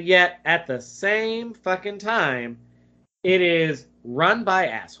 And yet, at the same fucking time, it is run by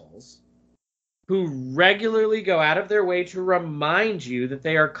assholes who regularly go out of their way to remind you that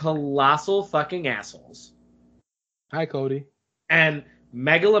they are colossal fucking assholes. Hi, Cody. And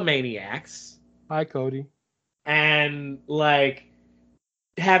megalomaniacs. Hi, Cody. And, like,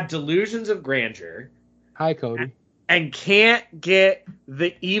 have delusions of grandeur. Hi, Cody. And can't get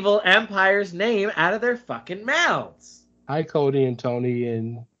the evil empire's name out of their fucking mouths. Hi, Cody and Tony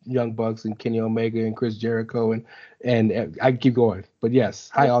and Young Bucks and Kenny Omega and Chris Jericho and I keep going. But yes,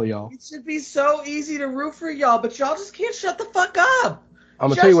 hi all y'all. It should be so easy to root for y'all, but y'all just can't shut the fuck up. I'm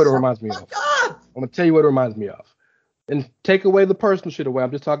gonna tell you what it reminds me of. I'm gonna tell you what it reminds me of. And take away the personal shit away.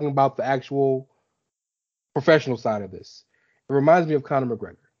 I'm just talking about the actual professional side of this. It reminds me of Conor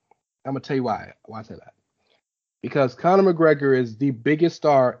McGregor. I'm gonna tell you why I say that. Because Conor McGregor is the biggest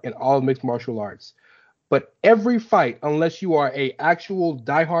star in all of mixed martial arts. But every fight, unless you are a actual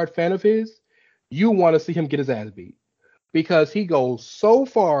diehard fan of his, you want to see him get his ass beat. Because he goes so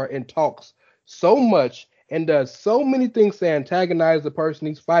far and talks so much and does so many things to antagonize the person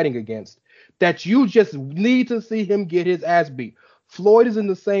he's fighting against that you just need to see him get his ass beat. Floyd is in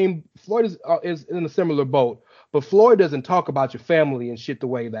the same. Floyd is in a similar boat, but Floyd doesn't talk about your family and shit the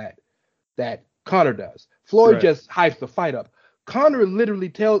way that Conor does. Floyd just hypes the fight up.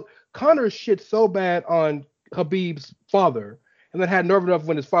 Conor shit so bad on Khabib's father, and then had nerve enough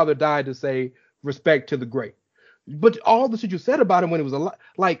when his father died to say respect to the great. But all the shit you said about him when he was alive,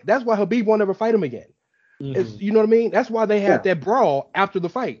 like that's why Khabib won't ever fight him again. You know what I mean? That's why they had that brawl after the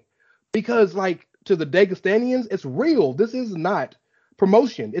fight, because like to the Dagestanians, it's real. This is not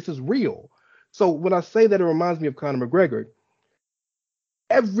promotion. This is real. So when I say that, it reminds me of Conor McGregor.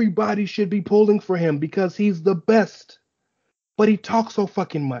 Everybody should be pulling for him because he's the best, but he talks so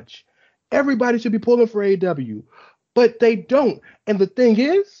fucking much. Everybody should be pulling for AEW, but they don't. And the thing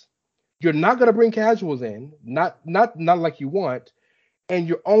is, you're not gonna bring casuals in, not like you want, and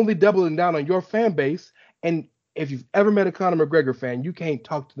you're only doubling down on your fan base. And if you've ever met a Conor McGregor fan, you can't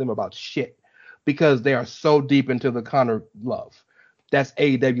talk to them about shit because they are so deep into the Conor love. That's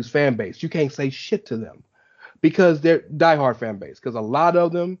AEW's fan base. You can't say shit to them because they're diehard fan base. Because a lot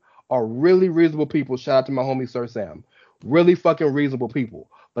of them are really reasonable people. Shout out to my homie Sir Sam. Really fucking reasonable people.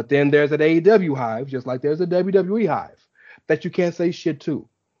 But then there's an AEW hive, just like there's a WWE hive, that you can't say shit to.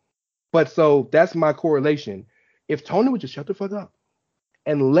 But so that's my correlation. If Tony would just shut the fuck up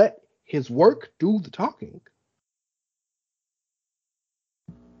and let his work do the talking.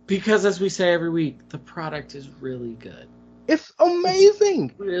 Because as we say every week, the product is really good. It's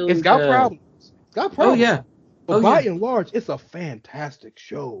amazing. Really it's got good. problems. It's got problems. Oh yeah. But by and large, it's a fantastic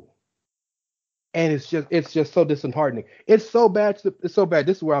show. And it's just so disheartening. It's so bad. It's so bad.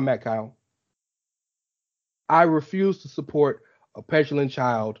 This is where I'm at, Kyle. I refuse to support a petulant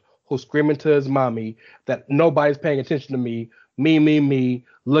child who's screaming to his mommy that nobody's paying attention to me. Me,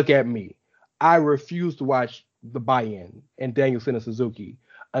 look at me. I refuse to watch The Buy-In and Danielson and Suzuki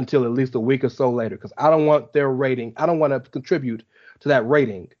until at least a week or so later, because I don't want their rating. I don't want to contribute to that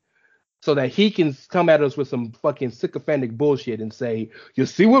rating so that he can come at us with some fucking sycophantic bullshit and say, you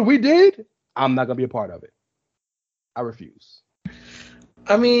see what we did? I'm not going to be a part of it. I refuse.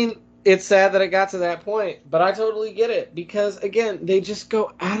 I mean, it's sad that it got to that point, but I totally get it because, again, they just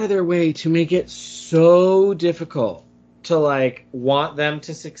go out of their way to make it so difficult to like want them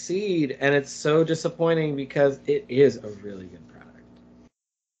to succeed, and it's so disappointing because it is a really good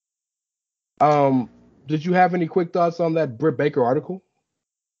product. Did you have any quick thoughts on that Britt Baker article?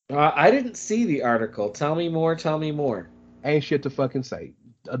 I didn't see the article. Tell me more. Ain't shit to fucking say.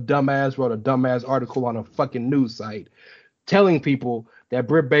 A dumbass wrote a dumbass article on a fucking news site telling people that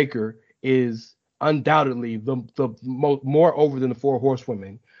Britt Baker is undoubtedly the more over than the Four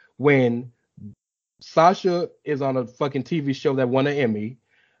Horsewomen, when Sasha is on a fucking TV show that won an Emmy.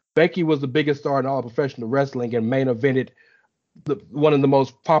 Becky was the biggest star in all of professional wrestling and main evented one of the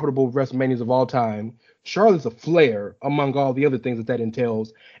most profitable WrestleManias of all time. Charlotte's a flair among all the other things that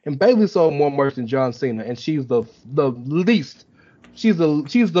entails. And Bayley sold more merch than John Cena, and she's the least. She's the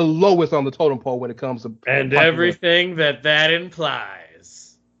lowest on the totem pole when it comes to everything that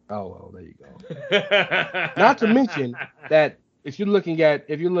implies. Oh well, there you go. Not to mention that if you're looking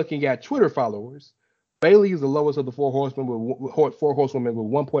at Twitter followers, Bayley is the lowest of the Four Horsewomen with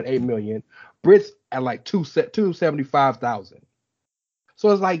 1.8 million. Britt's at like 275,000.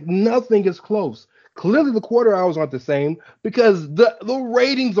 So it's like nothing is close. Clearly the quarter hours aren't the same because the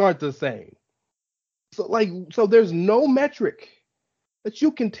ratings aren't the same. So there's no metric that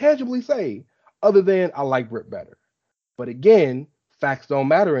you can tangibly say other than I like Britt better. But again, facts don't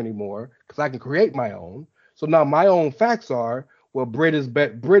matter anymore because I can create my own. So now my own facts are, well, Britt is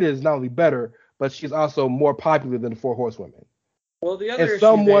not only better, but she's also more popular than the Four Horsewomen. Well, the other and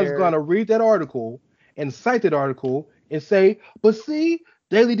someone's going to read that article and cite that article and say, but see,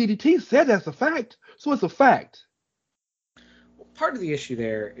 Daily DDT said that's a fact, so it's a fact. Part of the issue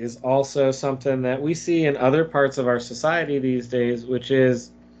there is also something that we see in other parts of our society these days, which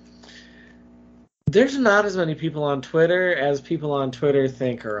is there's not as many people on Twitter as people on Twitter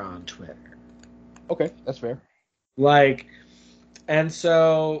think are on Twitter. Okay, that's fair. And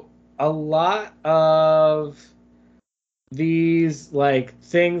so a lot of these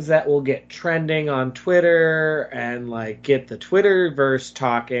things that will get trending on Twitter and get the Twitterverse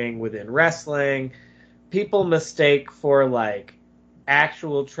talking within wrestling, people mistake for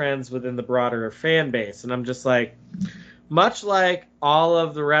actual trends within the broader fan base. And I'm just like, much like all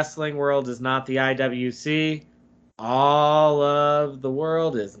of the wrestling world is not the IWC, all of the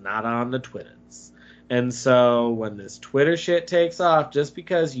world is not on the Twitters. And so when this Twitter shit takes off, just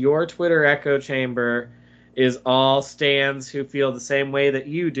because your Twitter echo chamber is all stans who feel the same way that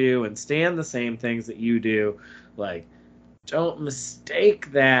you do and stand the same things that you do, like, don't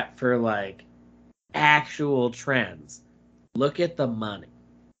mistake that for, like, actual trends. Look at the money.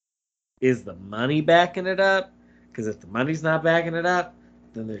 Is the money backing it up? Because if the money's not backing it up,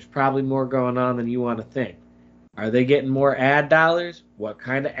 then there's probably more going on than you want to think. Are they getting more ad dollars? What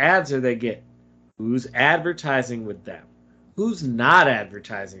kind of ads are they getting? Who's advertising with them? Who's not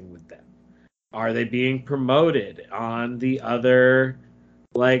advertising with them? Are they being promoted on the other,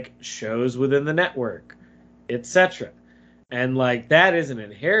 like, shows within the network, etc.? And, like, that is an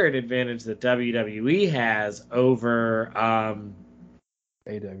inherent advantage that WWE has over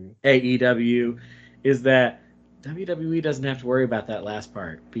AEW, is that WWE doesn't have to worry about that last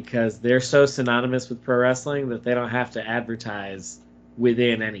part because they're so synonymous with pro wrestling that they don't have to advertise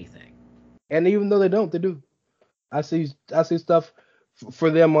within anything. And even though they don't, they do. I see stuff for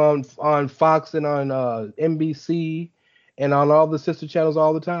them on Fox and on NBC and on all the sister channels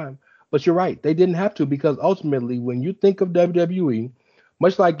all the time. But you're right, they didn't have to, because ultimately, when you think of WWE,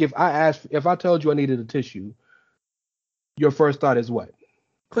 much like if I told you I needed a tissue, your first thought is what?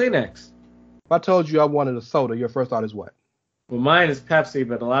 Kleenex. If I told you I wanted a soda, your first thought is what? Well, mine is Pepsi,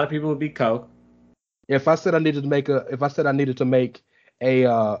 but a lot of people would be Coke. If I said I needed to make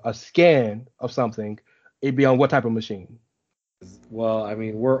a scan of something, it'd be on what type of machine? Well, I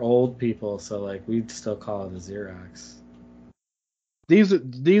mean, we're old people, so, like, we'd still call it a Xerox.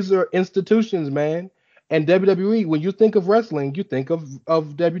 These are institutions, man. And WWE, when you think of wrestling, you think of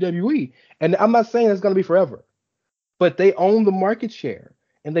WWE. And I'm not saying it's going to be forever, but they own the market share.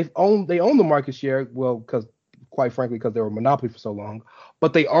 And they own the market share, well, because quite frankly, because they were a monopoly for so long.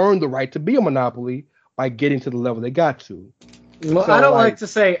 But they earned the right to be a monopoly by getting to the level they got to. Well, so, I don't like to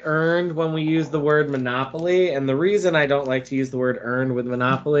say earned when we use the word monopoly. And the reason I don't like to use the word earned with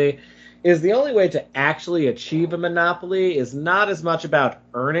monopoly is the only way to actually achieve a monopoly is not as much about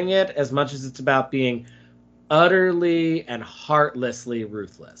earning it as much as it's about being utterly and heartlessly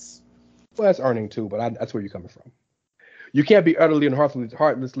ruthless. Well, that's earning too, but that's where you're coming from. You can't be utterly and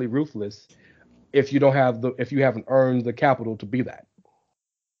heartlessly ruthless if you haven't earned the capital to be that.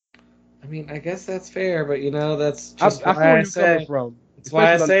 I mean, I guess that's fair, but that's just why I say. That's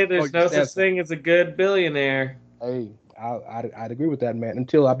why I say there's no such thing as a good billionaire. Hey, I'd agree with that, man,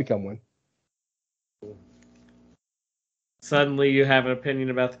 until I become one. Suddenly you have an opinion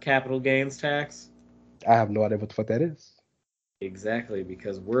about the capital gains tax? I have no idea what the fuck that is. Exactly,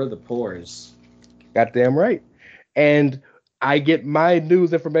 because we're the poors. Goddamn right. And I get my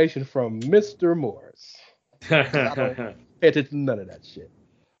news information from Mr. Morris. I don't pay attention to none of that shit.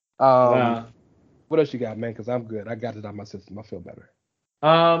 What else you got, man? Because I'm good. I got it out of my system. I feel better.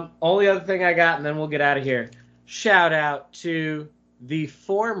 Only other thing I got, and then we'll get out of here. Shout out to the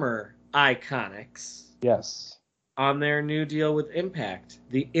former Iconics. Yes. On their new deal with Impact,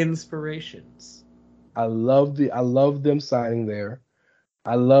 the Inspirations. I love them signing there.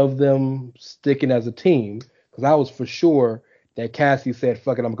 I love them sticking as a team, because I was for sure that Cassie said,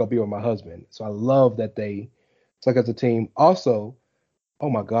 fuck it, I'm going to be with my husband. So I love that they stuck as a team. Also, oh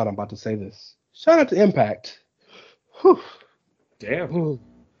my God, I'm about to say this. Shout out to Impact. Whew. Damn.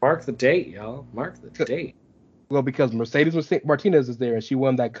 Mark the date, y'all. Mark the date. Well, because Mercedes Martinez is there and she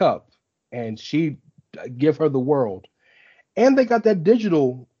won that cup, and she give her the world. And they got that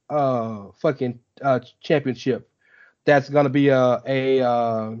digital championship that's going to be a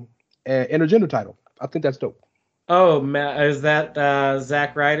intergender title. I think that's dope. Oh, is that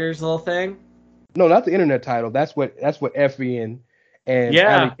Zack Ryder's little thing? No, not the internet title. That's what Effie and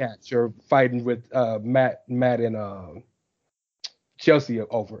Alley Catch are fighting with Matt and Chelsea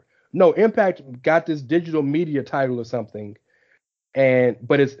over. No, Impact got this digital media title or something,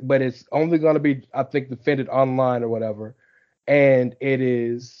 but it's only going to be, I think, defended online or whatever, and it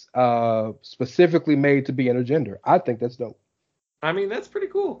is specifically made to be intergender. I think that's dope. I mean, that's pretty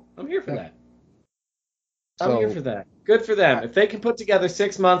cool. I'm here for that. I'm here for that. Good for them. If they can put together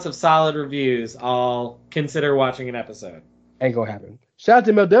 6 months of solid reviews, I'll consider watching an episode. Ain't gonna happen. Shout out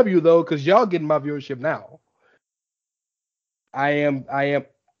to MLW though, because y'all getting my viewership now. I am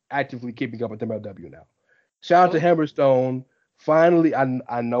actively keeping up with MLW now. Shout out to Hammerstone. Finally,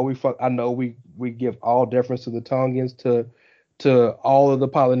 I know we give all deference to the Tongans, to all of the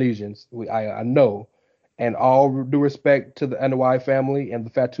Polynesians. I know, and all due respect to the Anoa'i family and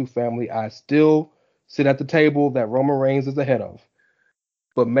the Fatu family, I still sit at the table that Roman Reigns is the head of.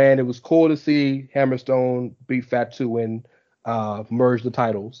 But man, it was cool to see Hammerstone beat Fatu and merge the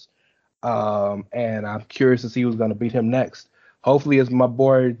titles. And I'm curious to see who's gonna beat him next. Hopefully, it's my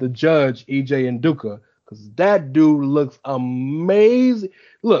boy, the Judge, EJ Nduka, because that dude looks amazing.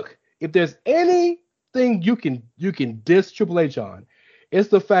 Look, if there's anything you can diss Triple H on, it's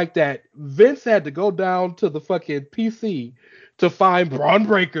the fact that Vince had to go down to the fucking PC to find Braun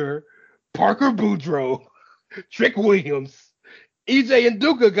Breaker, Parker Boudreaux, Trick Williams, EJ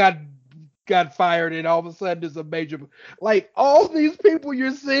Nduka got fired, and all of a sudden there's a major, like, all these people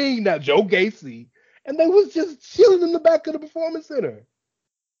you're seeing now, Joe Gacy, and they was just chilling in the back of the Performance Center.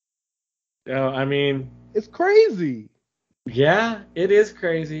 I mean, it's crazy. Yeah, it is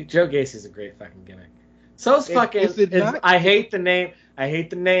crazy. Joe Gacy's a great fucking gimmick. So's fucking. I hate the name. I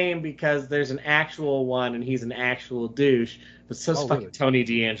hate the name because there's an actual one and he's an actual douche. But so's fucking really? Tony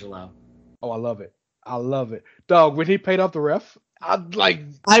D'Angelo. Oh, I love it. I love it, dog. When he paid off the ref, I'm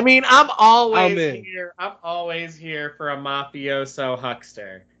always here for a mafioso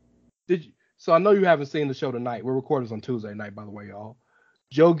huckster. So I know you haven't seen the show tonight. We're recording this on Tuesday night, by the way, y'all.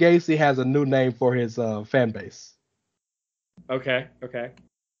 Joe Gacy has a new name for his fan base. Okay.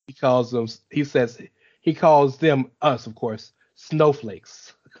 He calls them, us, of course,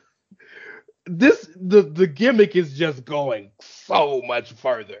 snowflakes. The gimmick is just going so much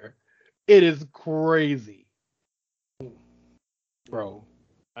further. It is crazy, bro.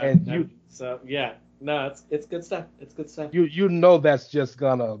 It's good stuff. It's good stuff. You know that's just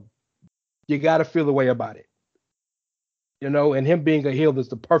gonna. You gotta feel the way about it. You know, and him being a heel is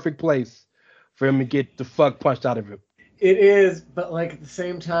the perfect place for him to get the fuck punched out of him. It is, but like at the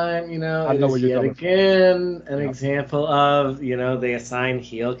same time, you know, I know it is yet again an example of, you know, they assign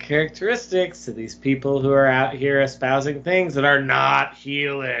heel characteristics to these people who are out here espousing things that are not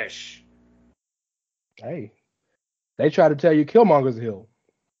heelish. Hey, they try to tell you Killmonger's a heel.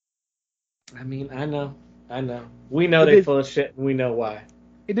 I mean, I know. We know they're full of shit, and we know why.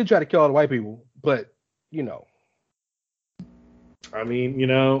 He did try to kill all the white people, but, you know. I mean, you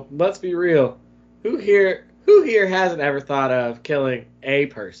know, let's be real. Who here hasn't ever thought of killing a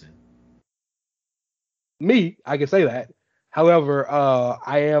person? Me, I can say that. However,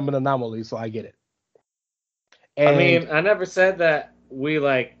 I am an anomaly, so I get it. And I mean, I never said that we,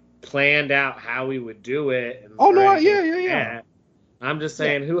 like, planned out how we would do it. Yeah. I'm just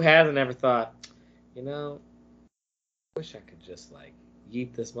saying, who hasn't ever thought, you know, I wish I could just, like,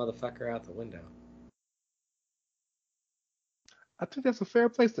 yeet this motherfucker out the window. I think that's a fair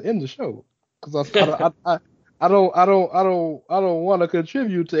place to end the show, because I don't want to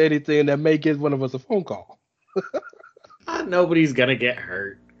contribute to anything that may give one of us a phone call. Nobody's gonna get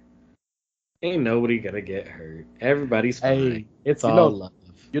hurt. Ain't nobody gonna get hurt. Everybody's fine. It's all love.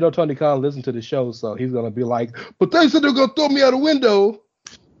 You know, Tony Khan listened to the show, so he's gonna be like, "But they said they're gonna throw me out a window."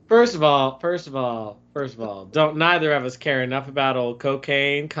 First of all, don't neither of us care enough about old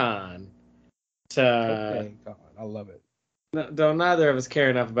Cocaine Khan to. Cocaine Khan, I love it. Don't neither of us care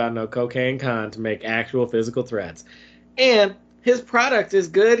enough about no Cocaine Khan to make actual physical threats. And his product is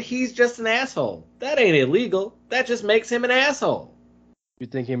good. He's just an asshole. That ain't illegal. That just makes him an asshole. You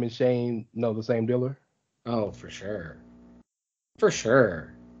think him and Shane know the same dealer? Oh, for sure. For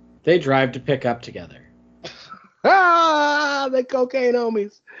sure. They drive to pick up together. The cocaine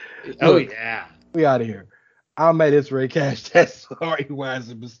homies. Oh, yeah. We out of here. I'm at It's Ray Cash. That's Sorry Wise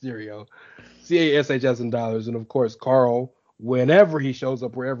and Mysterio. CASHS in dollars. And, of course, Carl, whenever he shows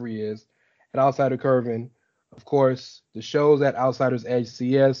up, wherever he is, at Outsider Curvin. Of course, the shows at Outsiders Edge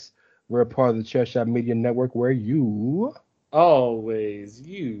CS. We're a part of the Chairshot Media Network, where you always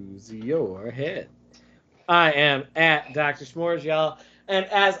use your head. I am at Dr. S'mores, y'all. And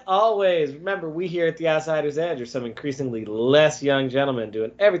as always, remember, we here at the Outsiders Edge are some increasingly less young gentlemen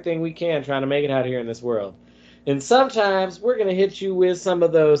doing everything we can trying to make it out here in this world. And sometimes we're going to hit you with some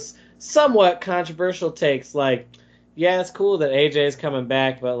of those somewhat controversial takes like, yeah, it's cool that AJ's coming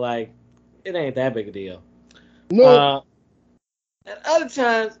back, but, like, it ain't that big a deal. No. And other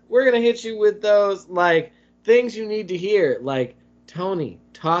times, we're going to hit you with those, like, things you need to hear. Like, Tony,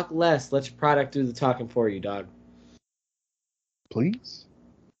 talk less. Let your product do the talking for you, dog. Please.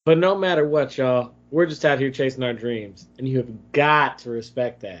 But no matter what, y'all, we're just out here chasing our dreams. And you have got to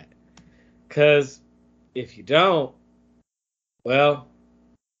respect that. Because if you don't, well,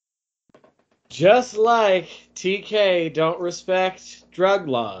 just like TK don't respect drug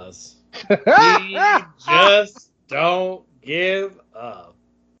laws, we just don't give a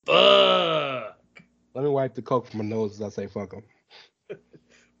fuck. Let me wipe the coke from my nose as I say fuck them.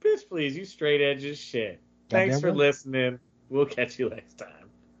 Bitch, please, you straight edge as shit. Thanks for listening. We'll catch you next time.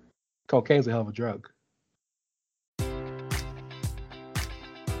 Cocaine's a hell of a drug.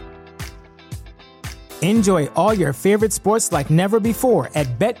 Enjoy all your favorite sports like never before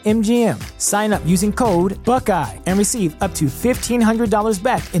at BetMGM. Sign up using code Buckeye and receive up to $1,500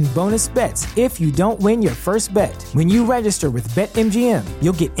 back in bonus bets if you don't win your first bet. When you register with BetMGM,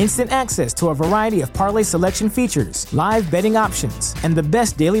 you'll get instant access to a variety of parlay selection features, live betting options, and the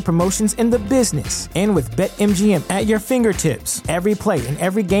best daily promotions in the business. And with BetMGM at your fingertips, every play and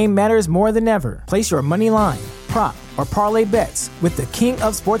every game matters more than ever. Place your money line, prop, or parlay bets with the king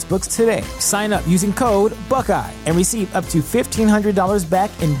of sportsbooks today. Sign up using code Buckeye and receive up to $1,500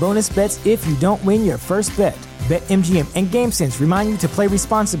 back in bonus bets if you don't win your first bet. BetMGM and GameSense remind you to play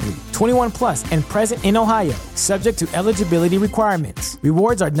responsibly. 21 plus and present in Ohio, subject to eligibility requirements.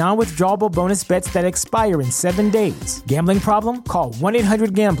 Rewards are non-withdrawable bonus bets that expire in 7 days. Gambling problem? Call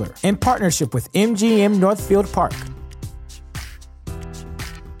 1-800-GAMBLER. In partnership with MGM Northfield Park.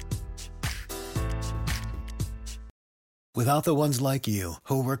 Without the ones like you,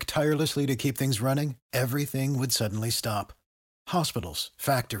 who work tirelessly to keep things running, everything would suddenly stop. Hospitals,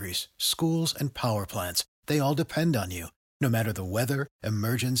 factories, schools, and power plants, they all depend on you. No matter the weather,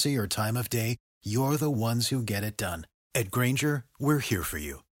 emergency, or time of day, you're the ones who get it done. At Grainger, we're here for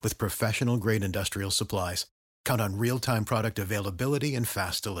you with professional-grade industrial supplies. Count on real-time product availability and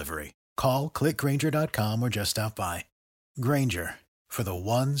fast delivery. Call, click Grainger.com, or just stop by. Grainger, for the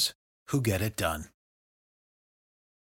ones who get it done.